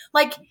year.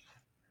 Like,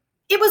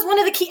 it was one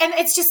of the key, and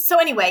it's just so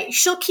anyway,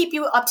 she'll keep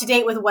you up to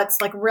date with what's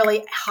like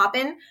really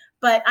hopping.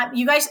 But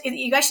you guys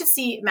should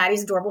see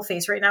Maddie's adorable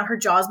face right now. Her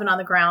jaw's been on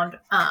the ground.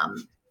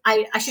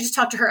 I should just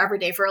talk to her every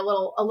day for a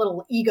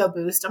little ego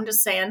boost. I'm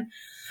just saying.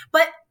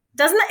 But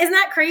isn't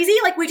that crazy?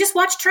 Like, we just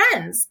watch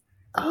trends.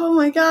 Oh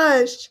my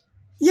gosh.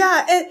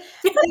 Yeah.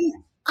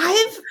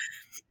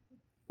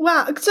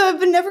 Wow. So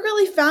I've never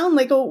really found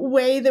like a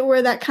way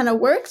where that kind of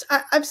works.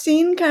 I've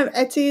seen kind of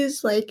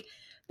Etsy's, like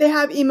they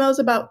have emails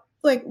about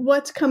like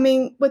what's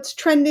coming, what's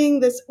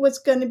trending, what's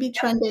going to be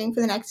trending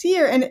for the next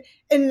year. And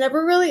it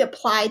never really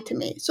applied to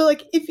me. So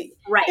like if they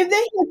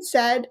had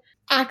said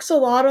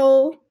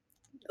axolotl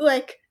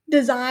like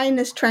design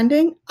is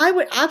trending, I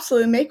would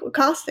absolutely make a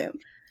costume.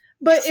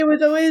 But it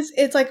was always,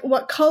 it's like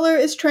what color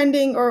is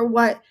trending or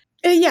what,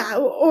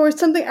 or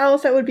something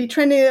else that would be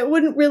trending that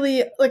wouldn't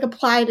really like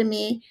apply to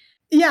me.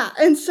 Yeah,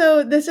 and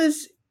so this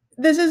is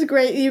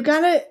great. You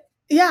gotta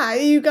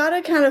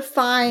kind of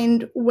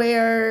find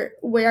where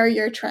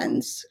your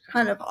trends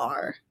kind of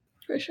are,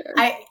 for sure.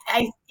 I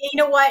you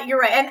know what, you're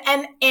right.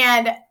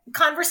 And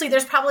conversely,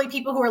 there's probably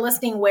people who are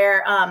listening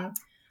where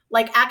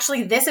like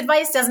actually this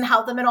advice doesn't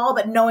help them at all,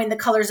 but knowing the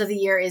colors of the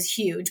year is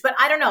huge. But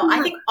I don't know.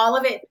 I think all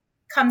of it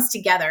comes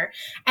together.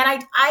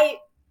 And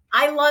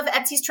I love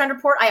Etsy's Trend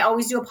Report. I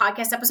always do a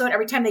podcast episode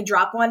every time they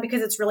drop one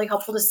because it's really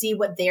helpful to see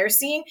what they're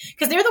seeing,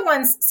 because they're the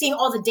ones seeing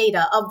all the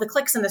data of the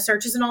clicks and the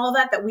searches and all of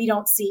that we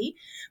don't see.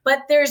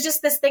 But there's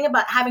just this thing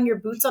about having your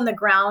boots on the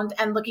ground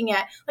and looking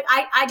at, like,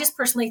 I just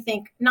personally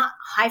think not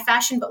high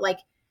fashion, but like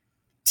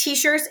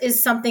t-shirts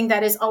is something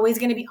that is always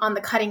going to be on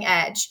the cutting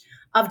edge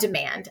of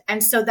demand.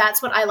 And so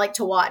that's what I like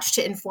to watch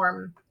to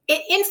inform.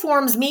 It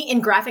informs me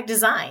in graphic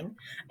design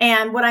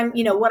and what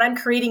I'm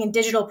creating in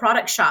digital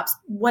product shops,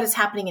 what is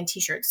happening in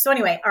t-shirts. So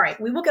anyway, all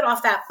right, we will get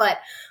off that, but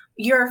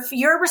your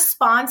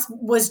response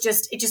was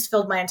it just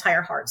filled my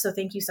entire heart. So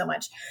thank you so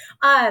much.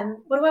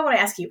 What do I want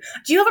to ask you?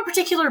 Do you have a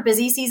particular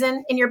busy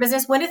season in your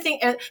business? When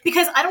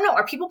because I don't know,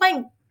 are people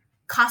buying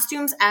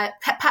costumes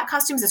pet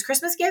costumes as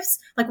Christmas gifts?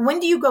 Like, when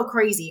do you go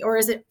crazy, or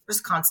is it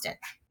just constant?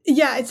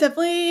 Yeah, it's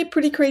definitely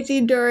pretty crazy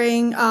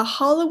during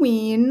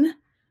Halloween.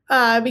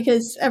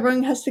 Because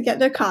everyone has to get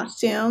their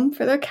costume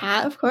for their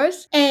cat, of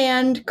course,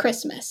 and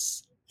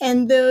Christmas.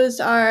 And that's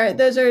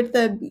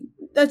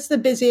the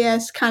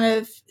busiest kind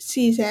of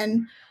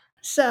season.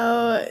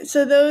 So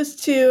those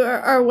two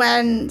are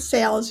when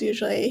sales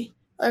usually,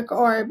 like,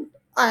 or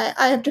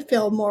I have to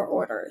fill more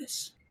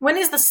orders. When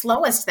is the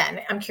slowest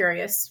then? I'm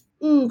curious.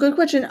 Good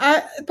question.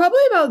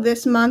 Probably about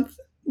this month,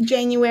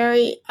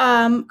 January.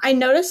 I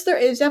noticed there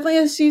is definitely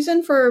a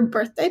season for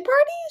birthday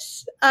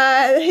parties.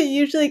 It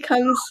usually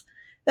comes...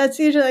 That's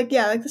usually like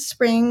the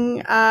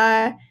spring.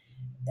 A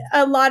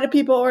lot of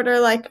people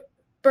order like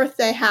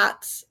birthday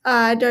hats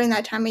during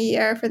that time of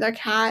year for their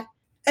cat.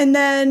 And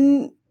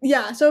then,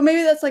 so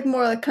maybe that's like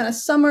more like kind of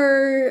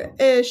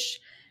summer-ish.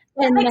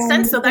 That makes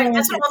sense. So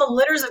that's what all the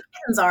litters of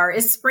kittens are,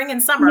 is spring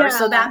and summer. Yeah.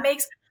 So that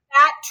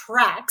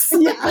tracks.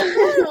 Yeah.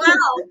 Wow.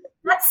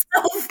 That's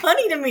so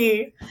funny to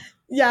me.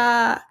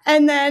 Yeah.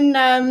 And then,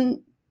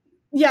 and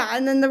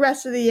then the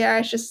rest of the year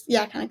is just,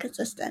 kind of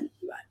consistent.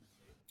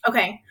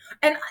 Okay.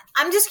 And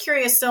I'm just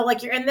curious. So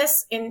like you're in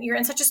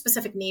such a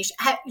specific niche.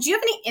 Do you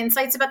have any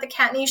insights about the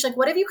cat niche? Like,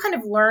 what have you kind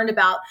of learned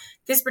about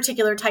this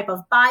particular type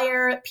of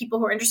buyer, people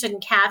who are interested in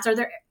cats? Is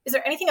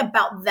there anything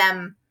about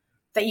them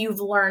that you've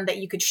learned that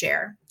you could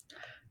share?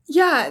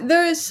 Yeah,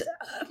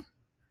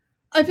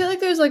 I feel like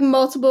there's like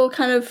multiple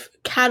kind of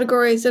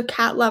categories of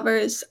cat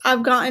lovers.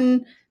 I've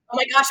gotten... Oh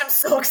my gosh, I'm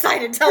so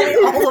excited. Tell me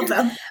all of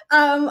them.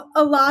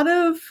 A lot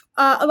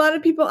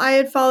of people I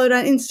had followed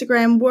on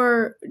Instagram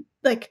were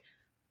like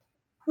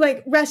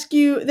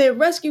rescue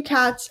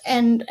cats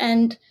and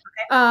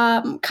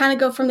kind of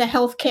go from the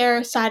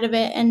healthcare side of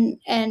it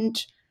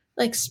and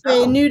like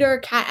spay neuter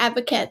cat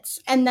advocates.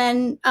 And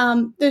then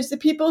there's the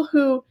people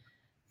who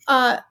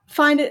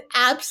find it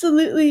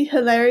absolutely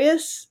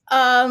hilarious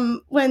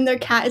when their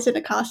cat is in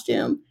a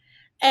costume.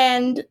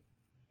 And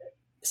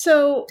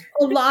so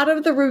a lot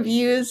of the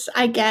reviews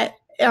I get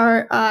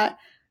are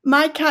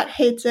my cat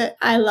hates it,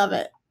 I love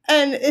it.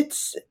 And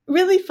it's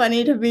really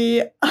funny to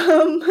me.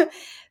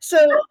 So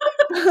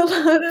a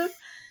lot of,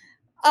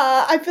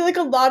 I feel like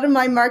a lot of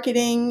my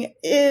marketing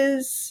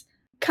is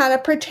kind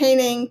of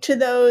pertaining to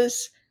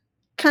those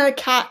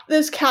cat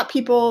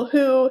people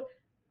who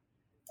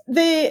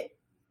they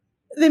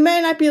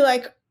may not be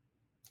like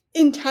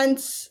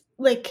intense,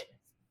 like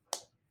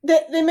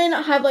they may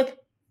not have like,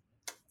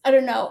 I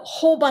don't know, a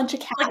whole bunch of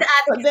cats, like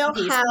but they'll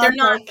have they're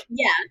not,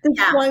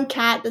 one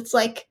cat that's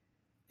like,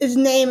 his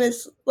name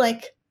is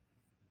like,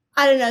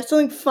 I don't know,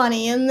 something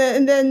funny, and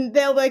then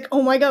they'll be like,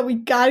 oh my god, we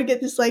gotta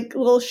get this like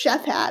little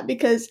chef hat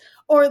because,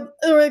 or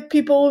like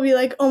people will be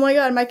like, oh my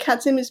god, my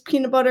cat's name is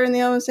Peanut Butter and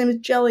the other's name is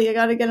Jelly. I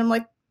gotta get him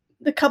like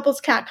the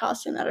couple's cat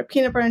costume out of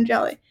Peanut Butter and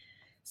Jelly.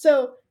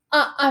 So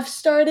I've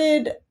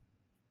started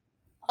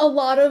a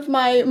lot of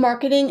my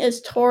marketing is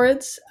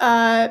towards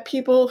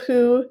people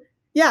who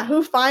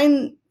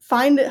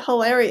find it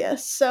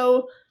hilarious.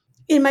 So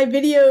in my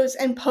videos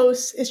and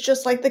posts, it's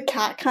just like the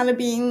cat kind of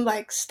being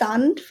like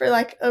stunned for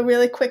like a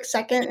really quick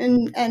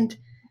second and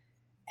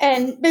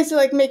basically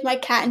like make my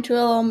cat into a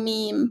little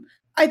meme.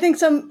 I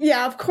think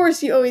of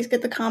course you always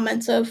get the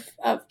comments of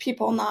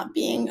people not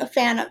being a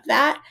fan of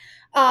that.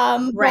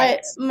 Right.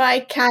 But my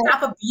cat,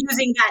 stop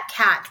abusing that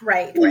cat.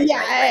 Right.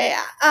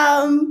 Yeah.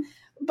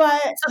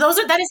 But so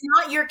that is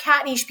not your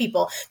cat niche,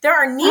 people. There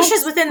are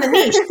niches within the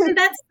niche. And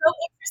that's so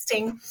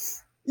interesting.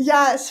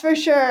 Yes, for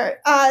sure.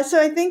 So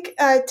I think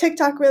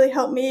TikTok really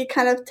helped me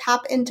kind of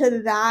tap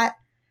into that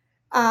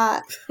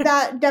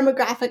that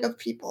demographic of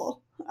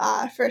people,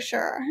 for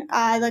sure.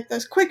 Like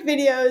those quick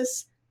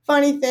videos,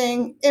 funny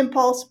thing,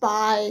 impulse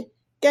buy,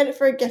 get it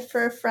for a gift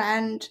for a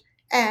friend,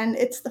 and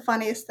it's the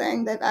funniest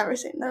thing they've ever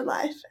seen in their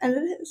life, and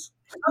it is.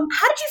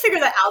 How did you figure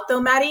that out,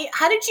 though, Maddie?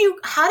 How did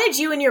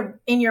you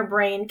in your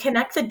brain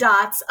connect the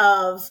dots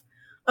of,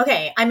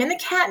 okay, I'm in the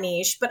cat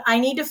niche, but I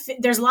need to.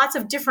 There's lots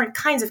of different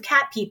kinds of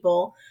cat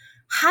people.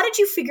 How did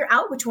you figure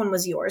out which one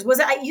was yours? Was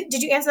it?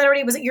 Did you answer that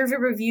already? Was it your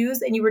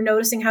reviews and you were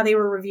noticing how they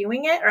were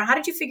reviewing it, or how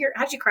did you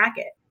crack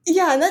it?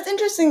 Yeah, and that's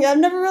interesting. I've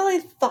never really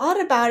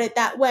thought about it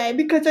that way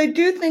because I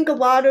do think a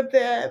lot of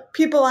the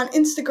people on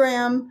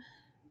Instagram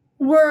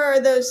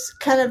were those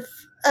kind of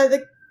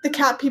the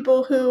cat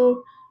people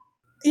who.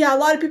 Yeah, a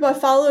lot of people I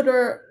followed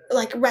were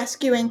like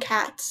rescuing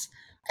cats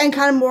and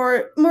kind of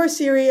more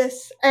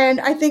serious. And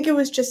I think it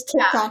was just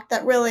TikTok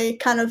that really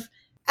kind of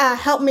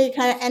helped me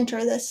kind of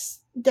enter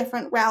this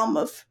different realm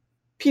of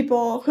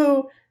people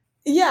who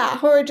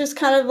are just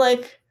kind of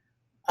like,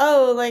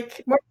 oh,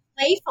 like more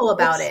playful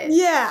about it.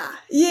 Yeah.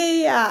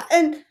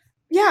 And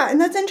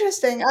that's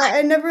interesting.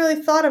 I never really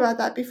thought about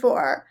that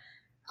before.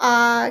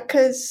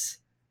 'Cause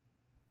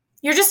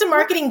you're just a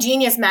marketing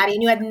genius, Maddie,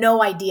 and you had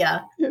no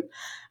idea.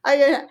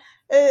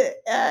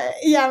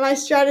 My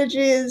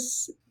strategy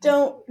is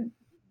don't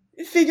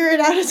figure it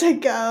out as I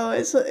go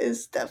is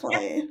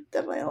definitely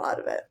a lot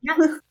of it. Yeah.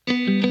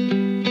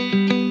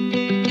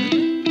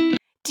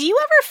 Do you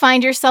ever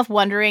find yourself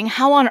wondering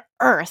how on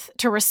earth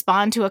to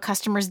respond to a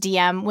customer's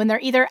DM when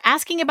they're either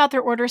asking about their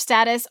order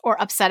status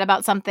or upset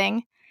about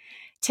something?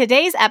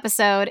 Today's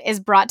episode is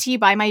brought to you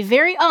by my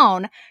very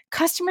own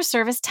Customer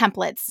Service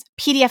Templates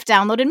PDF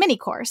download and mini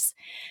course.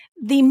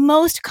 The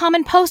most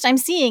common post I'm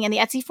seeing in the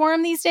Etsy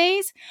forum these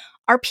days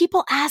are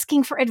people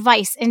asking for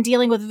advice in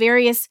dealing with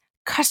various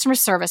customer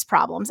service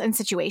problems and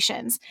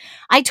situations.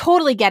 I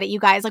totally get it, you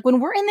guys. Like when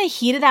we're in the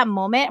heat of that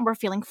moment and we're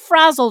feeling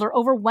frazzled or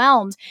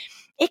overwhelmed,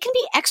 it can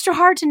be extra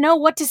hard to know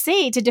what to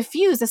say to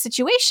diffuse a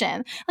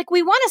situation. Like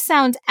we want to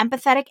sound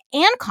empathetic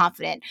and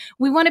confident.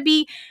 We want to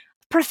be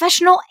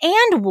professional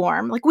and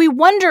warm. Like we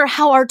wonder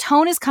how our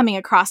tone is coming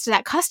across to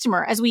that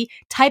customer as we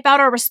type out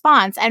our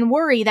response and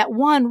worry that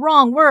one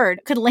wrong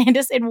word could land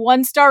us in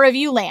 1-star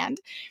review land.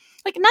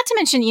 Like, not to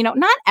mention,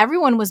 not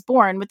everyone was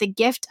born with the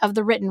gift of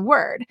the written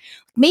word.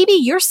 Maybe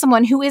you're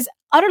someone who is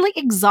utterly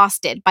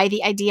exhausted by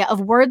the idea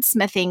of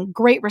wordsmithing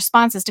great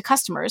responses to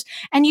customers,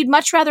 and you'd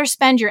much rather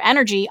spend your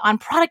energy on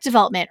product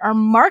development or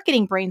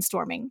marketing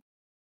brainstorming.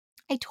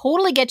 I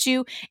totally get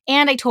you,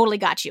 and I totally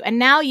got you. And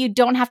now you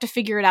don't have to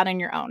figure it out on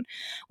your own.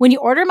 When you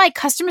order my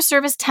customer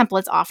service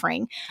templates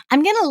offering,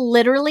 I'm going to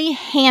literally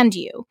hand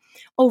you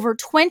over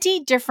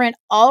 20 different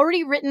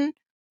already written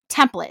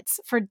templates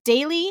for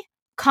daily,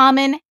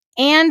 common,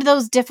 and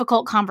those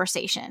difficult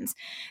conversations.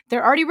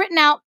 They're already written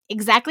out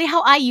exactly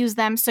how I use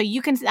them so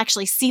you can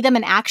actually see them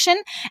in action.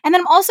 And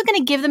then I'm also going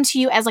to give them to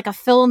you as like a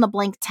fill in the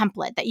blank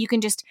template that you can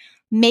just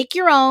make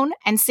your own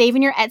and save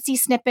in your Etsy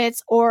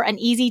snippets or an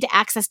easy to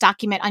access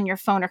document on your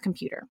phone or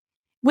computer.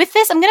 With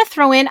this, I'm going to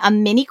throw in a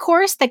mini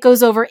course that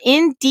goes over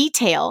in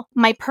detail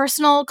my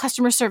personal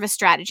customer service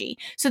strategy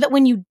so that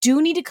when you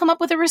do need to come up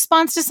with a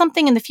response to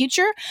something in the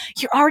future,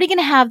 you're already going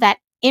to have that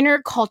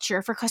inner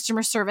culture for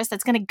customer service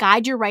that's going to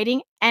guide your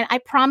writing, and I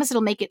promise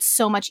it'll make it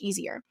so much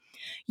easier.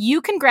 You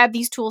can grab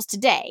these tools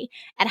today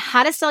at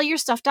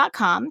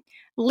howtosellyourstuff.com.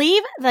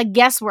 Leave the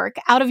guesswork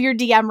out of your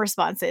DM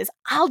responses.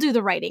 I'll do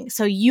the writing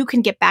so you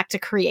can get back to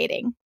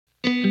creating.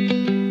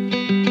 Isn't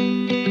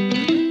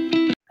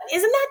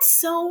that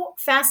so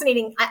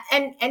fascinating?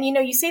 And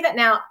you say that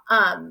now.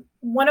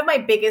 One of my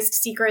biggest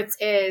secrets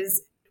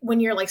is when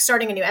you're like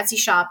starting a new Etsy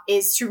shop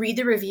is to read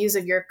the reviews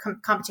of your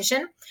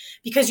competition,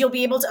 because you'll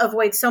be able to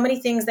avoid so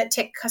many things that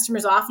tick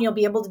customers off, and you'll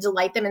be able to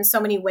delight them in so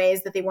many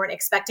ways that they weren't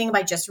expecting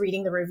by just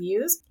reading the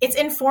reviews. It's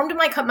informed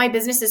my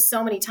businesses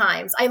so many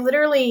times. I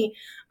literally,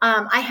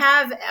 I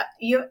have,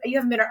 you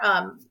haven't been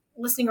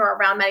listening or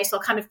around, Maddie, so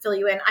I'll kind of fill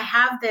you in. I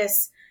have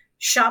this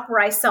shop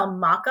where I sell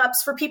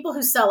mock-ups for people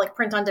who sell like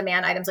print on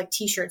demand items like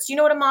t-shirts. Do you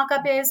know what a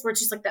mock-up is? Where it's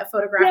just like that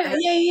photograph.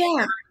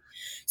 Yeah.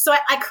 So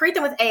I create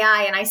them with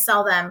AI and I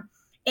sell them.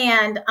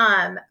 And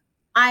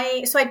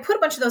I put a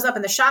bunch of those up,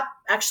 and the shop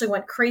actually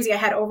went crazy. I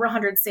had over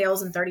 100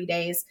 sales in 30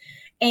 days.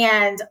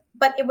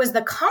 But it was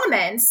the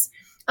comments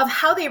of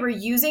how they were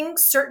using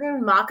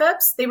certain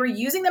mock-ups. They were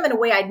using them in a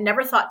way I'd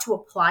never thought to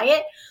apply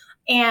it.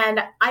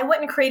 And I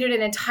went and created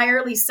an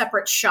entirely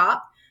separate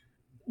shop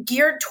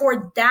geared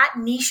toward that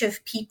niche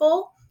of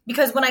people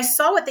because when I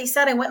saw what they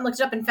said, I went and looked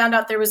it up and found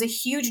out there was a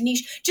huge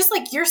niche, just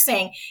like you're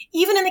saying,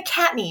 even in the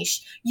cat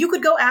niche, you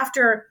could go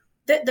after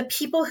the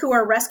people who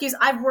are rescues.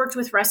 I've worked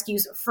with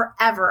rescues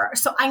forever.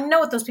 So I know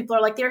what those people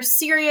are like. They're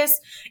serious.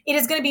 It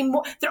is going to be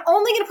more, they're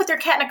only going to put their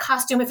cat in a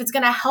costume if it's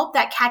going to help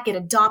that cat get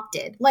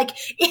adopted. Like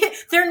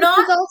they're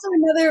not.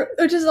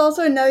 Which is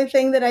also another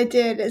thing that I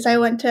did is I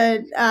went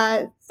to,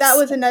 that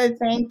was another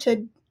thing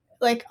to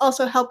like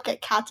also help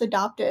get cats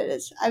adopted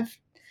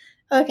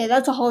okay,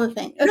 that's a whole other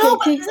thing. Okay, no,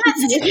 but isn't that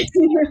such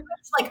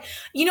like,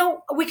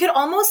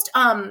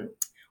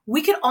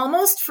 we could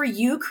almost for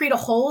you create a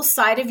whole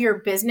side of your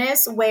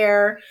business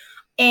where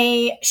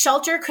a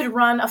shelter could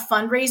run a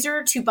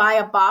fundraiser to buy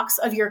a box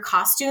of your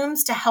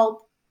costumes to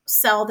help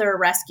sell their,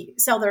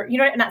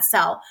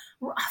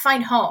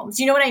 find homes.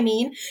 You know what I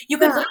mean? You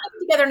could put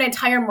together an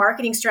entire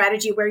marketing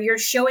strategy where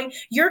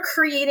you're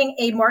creating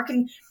a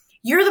marketing.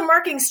 You're the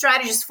marketing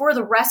strategist for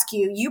the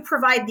rescue. You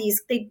provide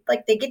these. They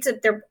get to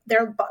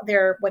their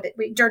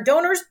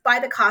donors buy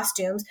the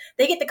costumes.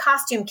 They get the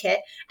costume kit,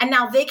 and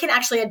now they can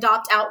actually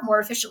adopt out more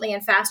efficiently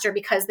and faster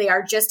because they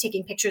are just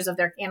taking pictures of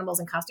their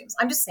animals in costumes.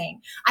 I'm just saying,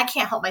 I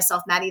can't help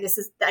myself, Maddie.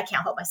 I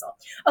can't help myself.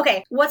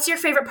 Okay, what's your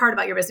favorite part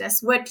about your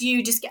business? What do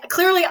you just get?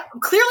 Clearly,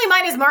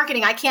 mine is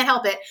marketing. I can't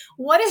help it.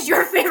 What is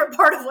your favorite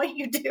part of what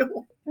you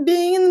do?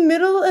 Being in the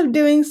middle of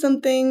doing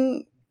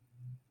something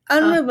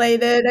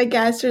unrelated, I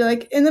guess, or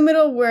like in the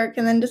middle of work,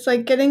 and then just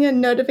like getting a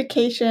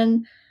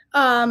notification,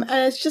 and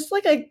it's just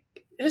like a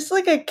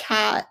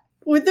cat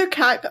with their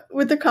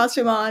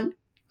costume on,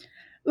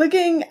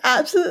 looking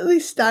absolutely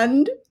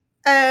stunned,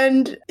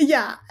 and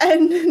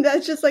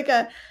that's just like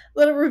a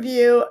little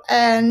review,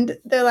 and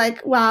they're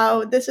like,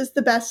 "Wow, this is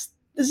the best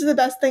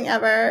thing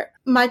ever.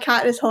 My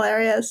cat is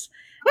hilarious,"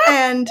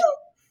 and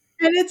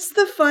it's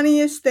the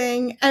funniest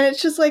thing, and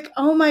it's just like,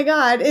 oh my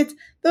god, it's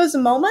those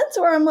moments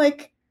where I'm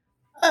like,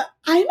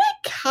 I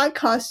make cat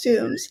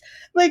costumes,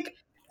 like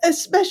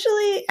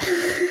especially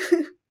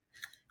when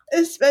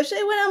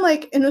I'm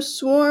like in a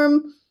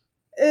swarm.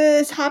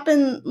 It's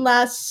happened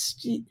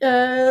last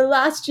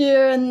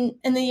year and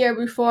the year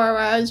before, where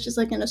I was just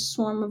like in a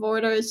swarm of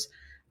orders.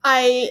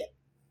 I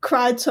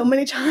cried so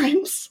many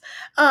times.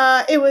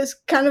 It was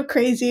kind of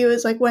crazy. It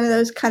was like one of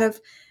those kind of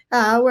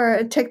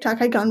where TikTok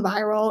had gone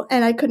viral,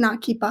 and I could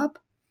not keep up,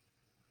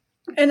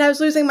 and I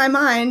was losing my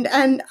mind.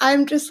 And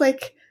I'm just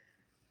like,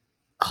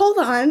 hold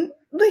on,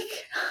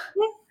 like,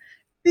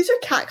 these are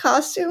cat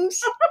costumes.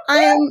 I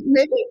am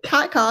making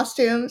cat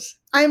costumes.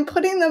 I'm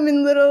putting them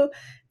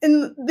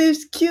in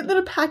this cute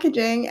little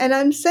packaging, and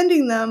I'm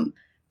sending them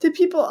to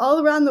people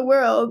all around the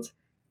world,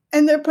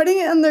 and they're putting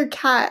it on their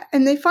cat,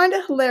 and they find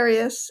it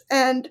hilarious.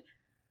 And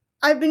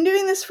I've been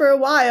doing this for a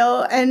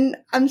while, and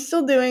I'm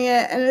still doing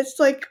it, and it's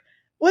like,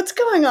 what's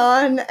going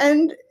on?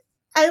 And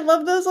I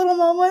love those little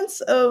moments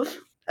of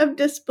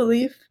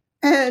disbelief,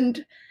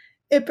 and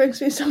it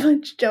brings me so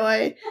much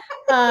joy.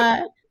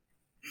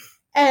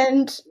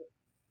 And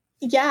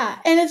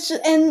it's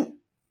just, and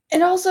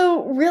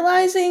also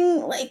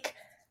realizing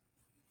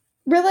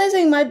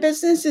my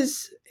business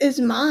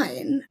is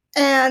mine,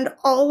 and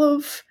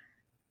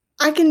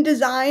I can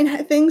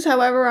design things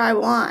however I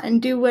want and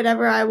do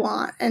whatever I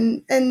want,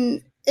 and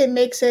it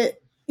makes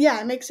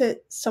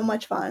it so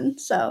much fun.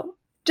 So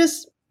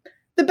just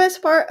the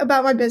best part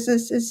about my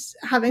business is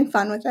having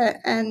fun with it,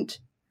 and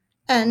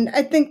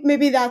I think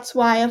maybe that's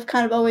why I've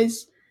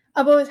always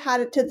had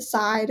it to the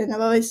side, and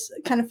I've always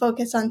kind of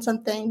focused on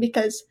something,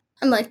 because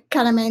I'm like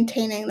kind of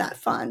maintaining that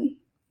fun.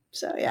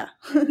 So yeah.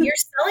 You're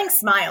selling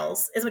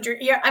smiles is what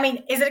I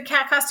mean, is it a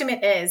cat costume?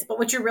 It is, but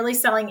what you're really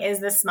selling is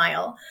the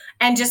smile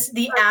and just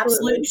the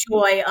absolute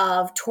joy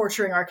of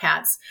torturing our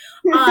cats.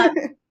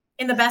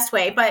 In the best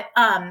way. But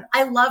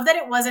I love that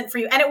it wasn't for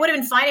you. And it would have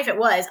been fine if it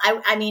was.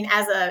 I mean,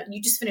 you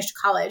just finished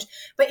college,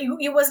 but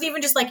it wasn't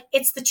even just like,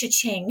 it's the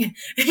cha-ching,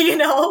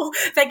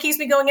 that keeps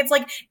me going. It's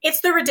like,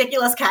 it's the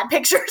ridiculous cat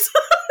pictures.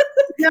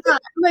 Yeah,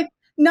 like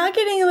not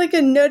getting like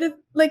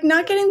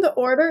not getting the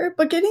order,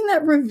 but getting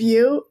that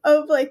review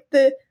of like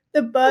the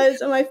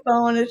buzz on my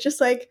phone. It's just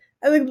like,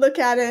 I like look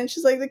at it, and it's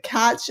just like the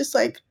cat's just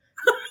like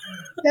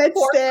dead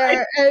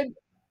stare, and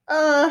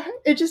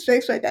it just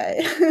makes my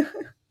day.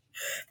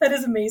 That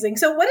is amazing.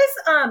 So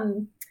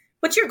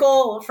what's your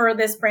goal for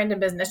this brand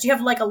and business? Do you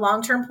have like a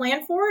long-term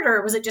plan for it,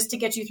 or was it just to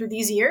get you through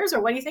these years,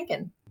 or what are you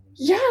thinking?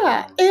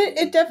 Yeah,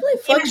 it definitely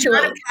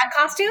fluctuates. Cat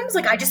costumes?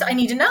 Like, I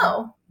need to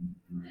know.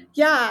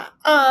 Yeah.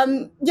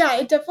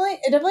 It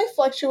definitely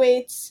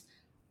fluctuates.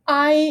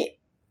 I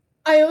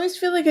always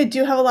feel like I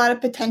do have a lot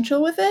of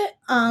potential with it.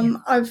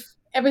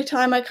 Every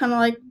time I kind of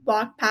like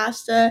walk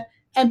past a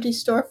empty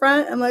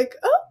storefront, I'm like,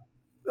 oh,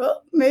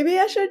 well, maybe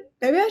I should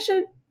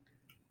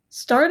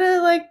start a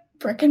like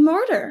brick and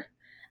mortar,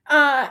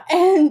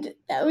 and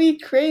that would be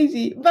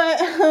crazy.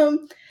 But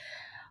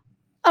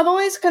I've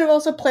always kind of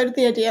also played with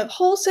the idea of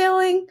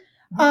wholesaling,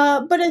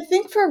 but I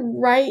think for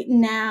right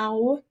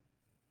now,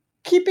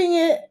 keeping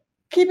it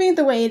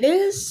the way it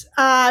is,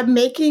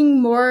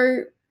 making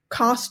more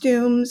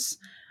costumes,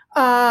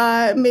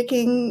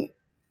 making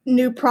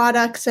new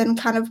products, and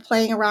kind of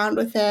playing around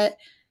with it,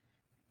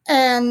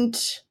 and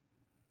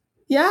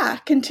yeah,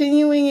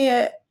 continuing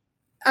it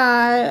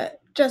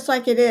just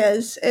like it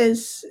is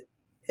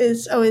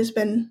always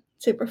been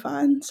super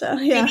fun. So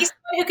yeah. Maybe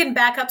someone who can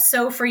back up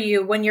sew for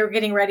you when you're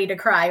getting ready to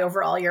cry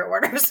over all your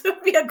orders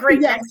would be a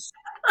great Yes. next.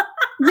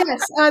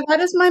 Yes, that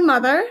is my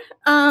mother.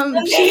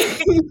 She,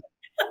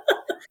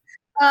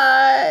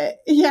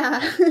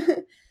 yeah.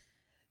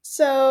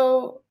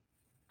 So,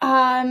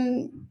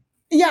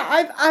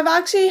 yeah, I've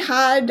actually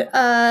had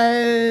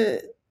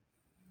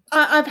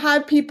I've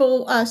had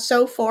people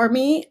sew for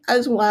me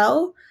as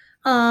well,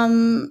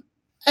 and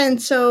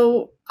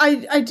so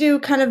I do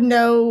kind of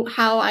know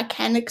how I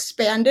can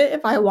expand it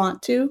if I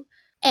want to,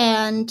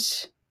 and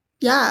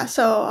yeah,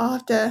 so I'll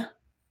have to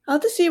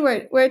see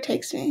where it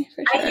takes me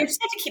for sure. You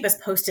just have to keep us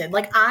posted.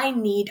 Like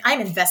I'm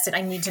invested.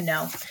 I need to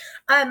know.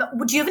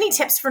 Would you have any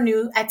tips for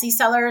new Etsy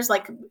sellers,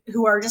 like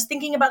who are just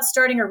thinking about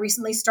starting or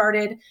recently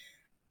started?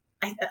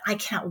 I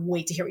can't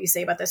wait to hear what you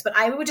say about this, but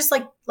I would just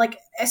like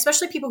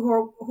especially people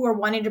who are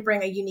wanting to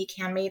bring a unique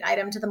handmade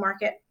item to the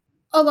market.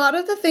 A lot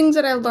of the things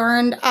that I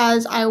learned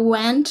as I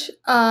went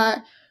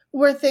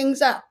were things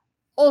that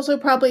also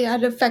probably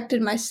had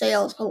affected my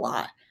sales a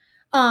lot.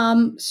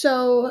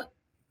 So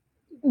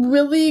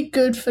really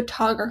good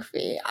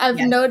photography. I've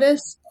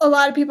noticed a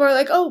lot of people are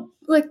like, oh,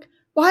 like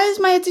why is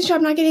my Etsy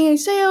shop not getting any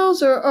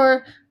sales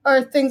or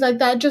things like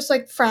that? Just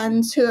like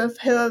friends who have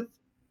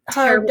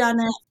done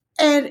it,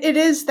 and it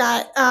is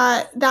that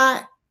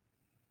that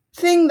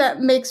thing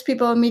that makes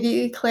people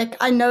immediately click.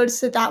 I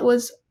noticed that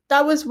was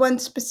one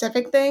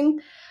specific thing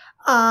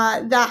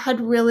that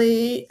had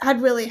really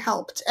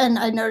helped, and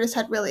I noticed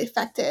had really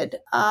affected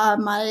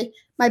my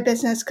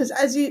business. Because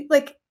as you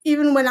like,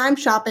 even when I'm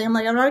shopping, I'm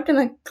like, I'm not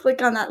gonna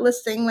click on that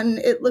listing when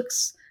it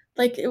looks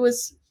like it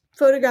was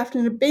photographed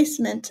in a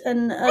basement,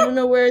 and I don't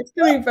know where it's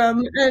coming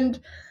from, and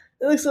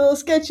it looks a little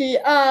sketchy.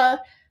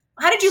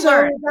 How did you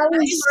learn? How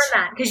did you learn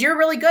that? Because you're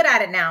really good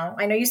at it now.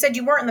 I know you said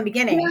you weren't in the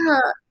beginning. Yeah.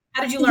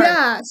 How did you learn?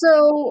 Yeah.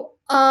 So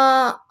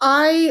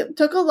I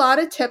took a lot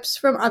of tips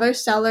from other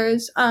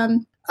sellers.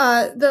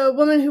 The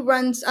woman who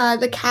runs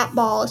the cat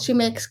ball, she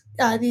makes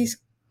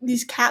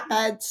these cat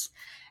beds,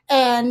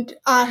 and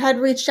I had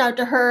reached out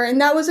to her, and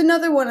that was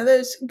another one of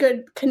those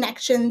good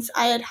connections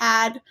I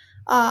had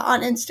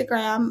on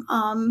Instagram.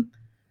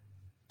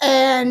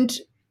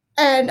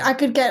 And I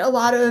could get a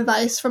lot of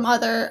advice from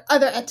other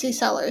Etsy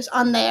sellers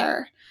on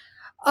there.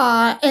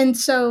 And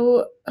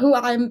so who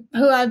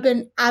I've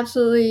been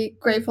absolutely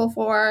grateful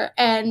for,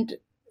 and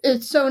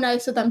it's so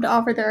nice of them to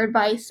offer their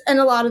advice. And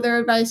a lot of their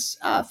advice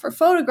for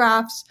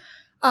photographs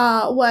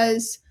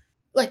was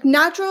like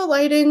natural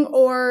lighting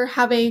or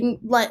having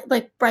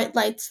like bright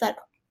lights that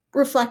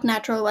reflect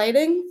natural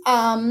lighting.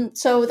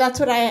 So that's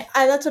what I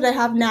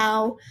have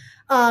now,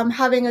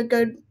 having a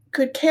good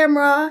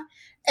camera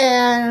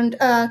and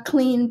a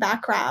clean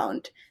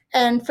background,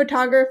 and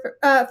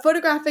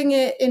photographing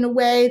it in a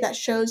way that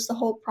shows the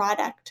whole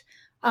product.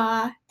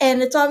 And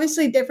it's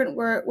obviously different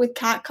with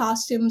cat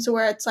costumes,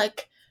 where it's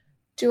like,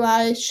 do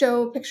I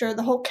show a picture of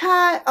the whole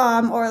cat,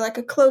 or like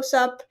a close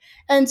up?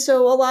 And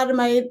so a lot of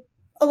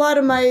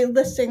my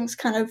listings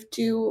kind of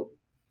do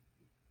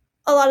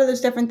a lot of those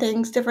different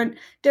things, different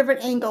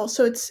angles.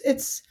 So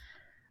it's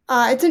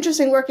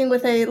interesting working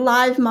with a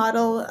live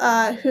model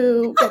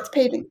who gets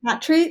paid in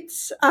cat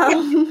treats.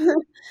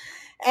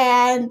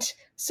 And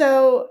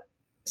so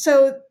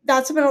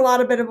that's been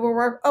a bit of a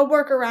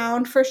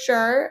workaround for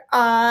sure.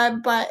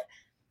 But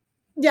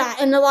yeah,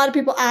 and a lot of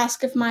people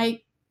ask if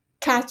my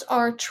cats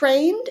are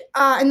trained,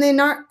 and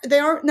they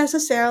aren't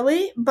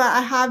necessarily, but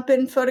I have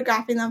been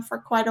photographing them for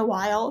quite a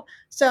while.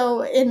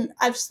 So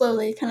I've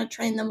slowly kind of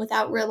trained them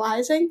without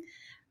realizing.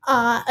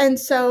 And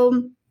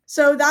so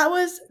that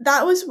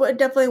was what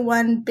definitely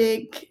one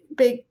big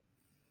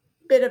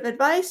bit of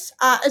advice,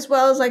 as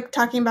well as like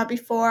talking about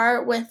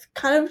before with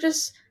kind of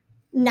just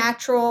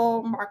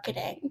natural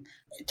marketing,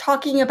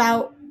 talking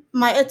about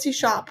my Etsy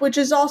shop, which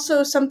is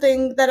also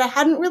something that I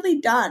hadn't really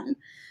done.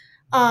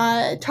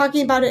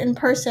 Talking about it in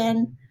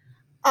person,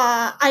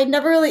 I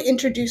never really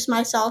introduced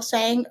myself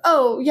saying,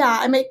 oh yeah,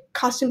 I make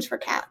costumes for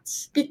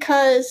cats,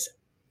 because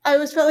I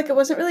always felt like it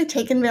wasn't really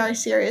taken very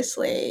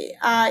seriously.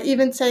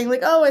 Even saying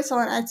like, oh, I sell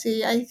on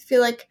Etsy, I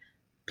feel like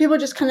people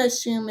just kind of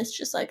assume it's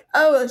just like,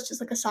 oh, it's just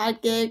like a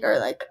side gig, or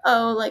like,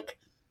 oh, like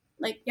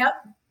yep.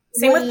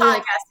 Same with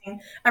podcasting.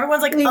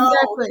 Everyone's like, exactly.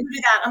 Oh, you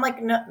do that. I'm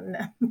like, no.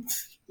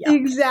 Yep.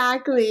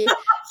 Exactly.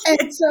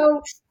 And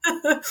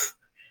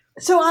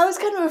so I was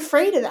kind of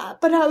afraid of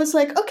that, but I was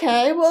like,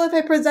 okay, well, if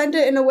I present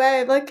it in a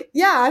way like,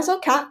 yeah, I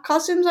sell cat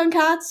costumes on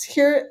cats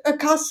here,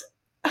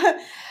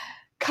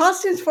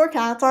 costumes for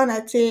cats on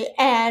Etsy,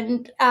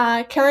 and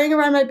carrying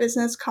around my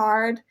business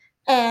card,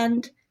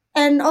 and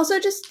also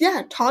just,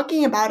 yeah,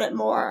 talking about it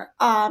more.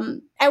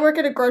 I work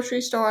at a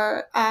grocery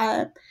store,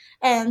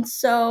 and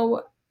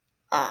so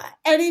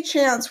any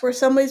chance where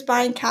somebody's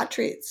buying cat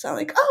treats, I'm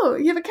like, oh,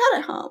 you have a cat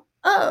at home.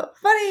 Oh,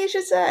 funny you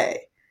should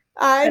say.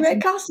 I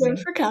make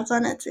costumes for cats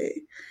on Etsy.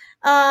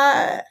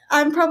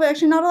 I'm probably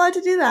actually not allowed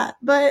to do that,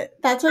 but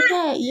that's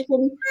okay. You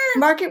can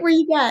market where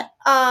you get.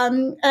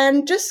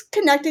 And just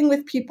connecting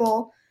with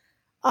people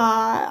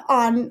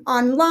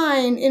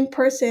online, in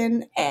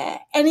person,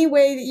 any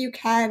way that you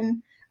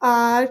can.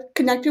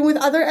 Connecting with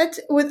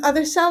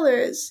other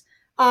sellers,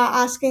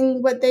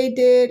 asking what they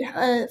did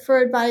for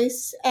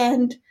advice,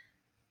 and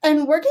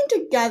working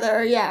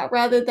together. Yeah,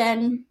 rather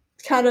than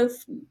kind of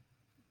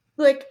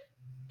like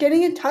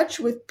getting in touch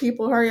with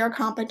people who are your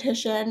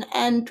competition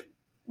and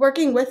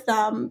working with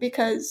them,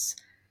 because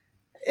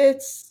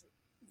it's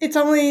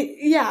only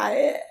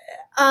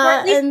Or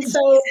at least and adjacent, so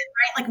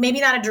right? Like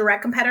maybe not a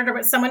direct competitor,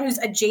 but someone who's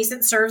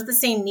adjacent, serves the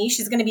same niche,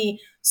 is going to be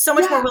so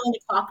much more yeah. willing to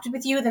talk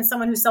with you than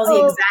someone who sells the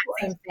Oh, exact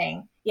same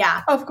thing.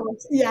 Yeah. of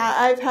course.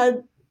 Yeah,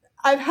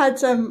 I've had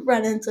some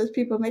run-ins with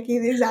people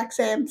making the exact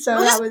same. So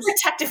I'll that just was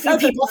protect a few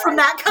people from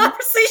that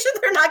conversation.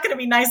 They're not going to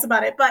be nice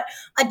about it, but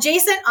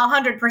adjacent,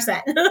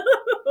 100%.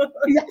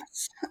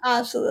 yes,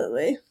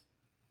 absolutely.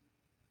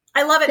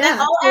 I love it. Yeah.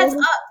 That all adds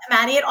up,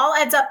 Maddie. It all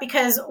adds up,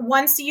 because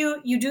once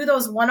you do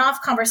those one-off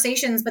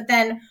conversations, but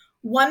then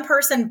one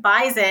person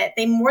buys it,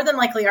 they more than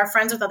likely are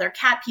friends with other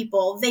cat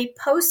people. They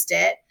post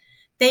it,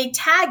 they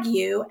tag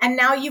you, and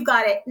now you've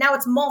got it. Now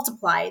it's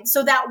multiplied.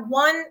 So that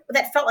one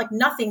that felt like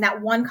nothing,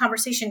 that one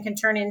conversation can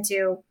turn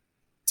into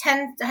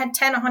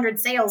 100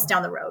 sales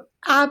down the road.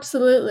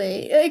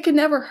 Absolutely. It could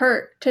never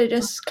hurt to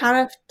just kind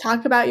of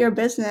talk about your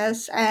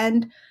business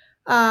and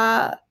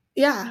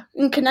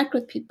and connect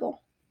with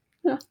people.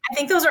 Yeah. I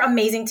think those are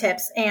amazing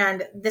tips,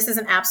 and this is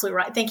an absolute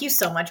right. Thank you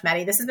so much,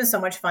 Maddie. This has been so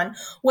much fun.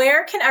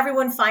 Where can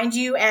everyone find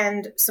you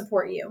and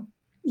support you?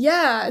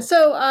 Yeah,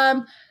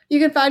 so you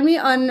can find me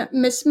on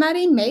Miss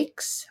Maddie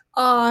Makes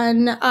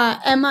on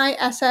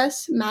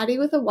MISS Maddie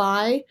with a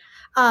Y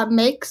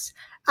Makes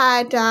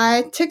at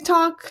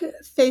TikTok,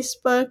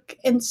 Facebook,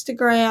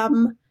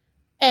 Instagram,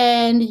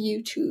 and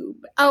YouTube.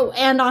 Oh,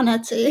 and on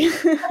Etsy.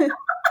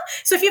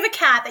 So if you have a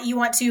cat that you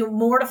want to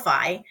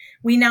mortify,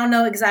 we now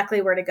know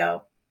exactly where to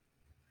go.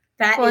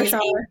 That For is sure.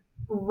 a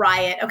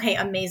riot. Okay,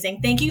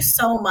 amazing. Thank you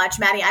so much,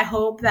 Maddie. I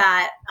hope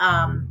that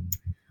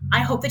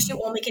you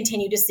only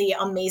continue to see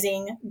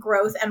amazing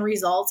growth and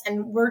results.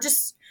 And we're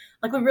just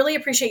we really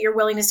appreciate your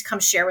willingness to come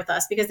share with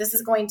us, because this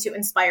is going to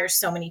inspire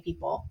so many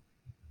people.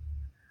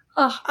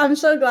 Oh, I'm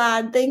so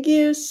glad. Thank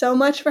you so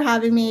much for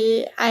having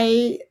me.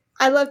 I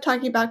love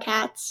talking about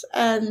cats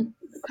and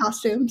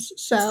costumes.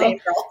 So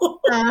Same,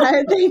 girl.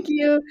 thank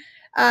you.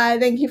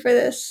 Thank you for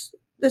this.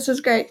 This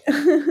was great.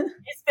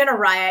 It's been a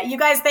riot. You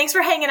guys, thanks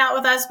for hanging out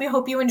with us. We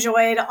hope you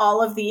enjoyed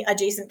all of the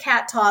adjacent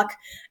cat talk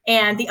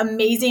and the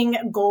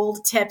amazing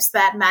gold tips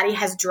that Maddie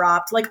has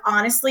dropped. Like,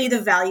 honestly,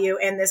 the value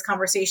in this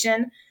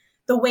conversation,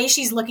 the way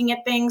she's looking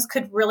at things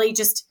could really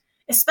just,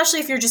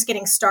 especially if you're just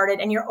getting started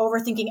and you're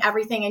overthinking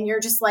everything and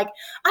you're just like,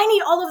 I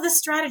need all of this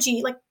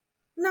strategy. Like,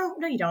 no,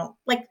 you don't.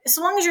 Like, as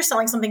long as you're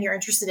selling something you're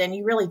interested in,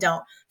 you really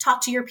don't.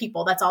 Talk to your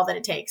people. That's all that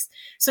it takes.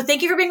 So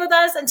thank you for being with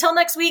us. Until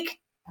next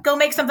week, go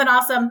make something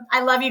awesome.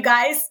 I love you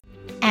guys.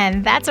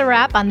 And that's a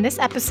wrap on this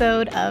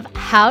episode of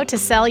How to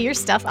Sell Your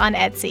Stuff on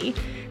Etsy.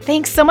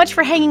 Thanks so much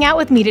for hanging out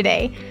with me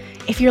today.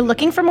 If you're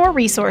looking for more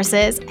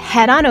resources,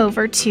 head on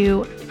over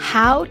to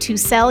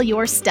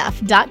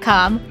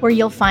howtosellyourstuff.com, where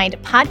you'll find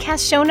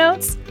podcast show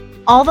notes,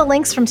 all the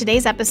links from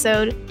today's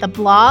episode, the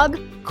blog,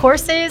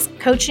 courses,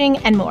 coaching,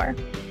 and more.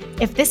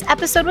 If this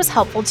episode was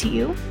helpful to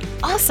you,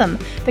 awesome.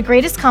 The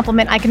greatest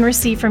compliment I can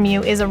receive from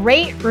you is a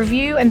rate,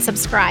 review, and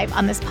subscribe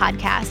on this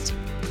podcast.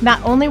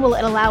 Not only will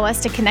it allow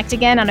us to connect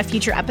again on a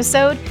future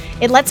episode,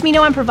 it lets me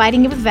know I'm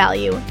providing you with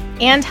value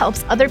and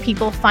helps other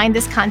people find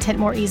this content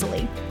more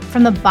easily.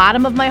 From the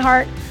bottom of my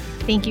heart,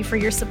 thank you for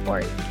your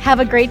support. Have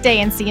a great day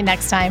and see you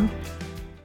next time.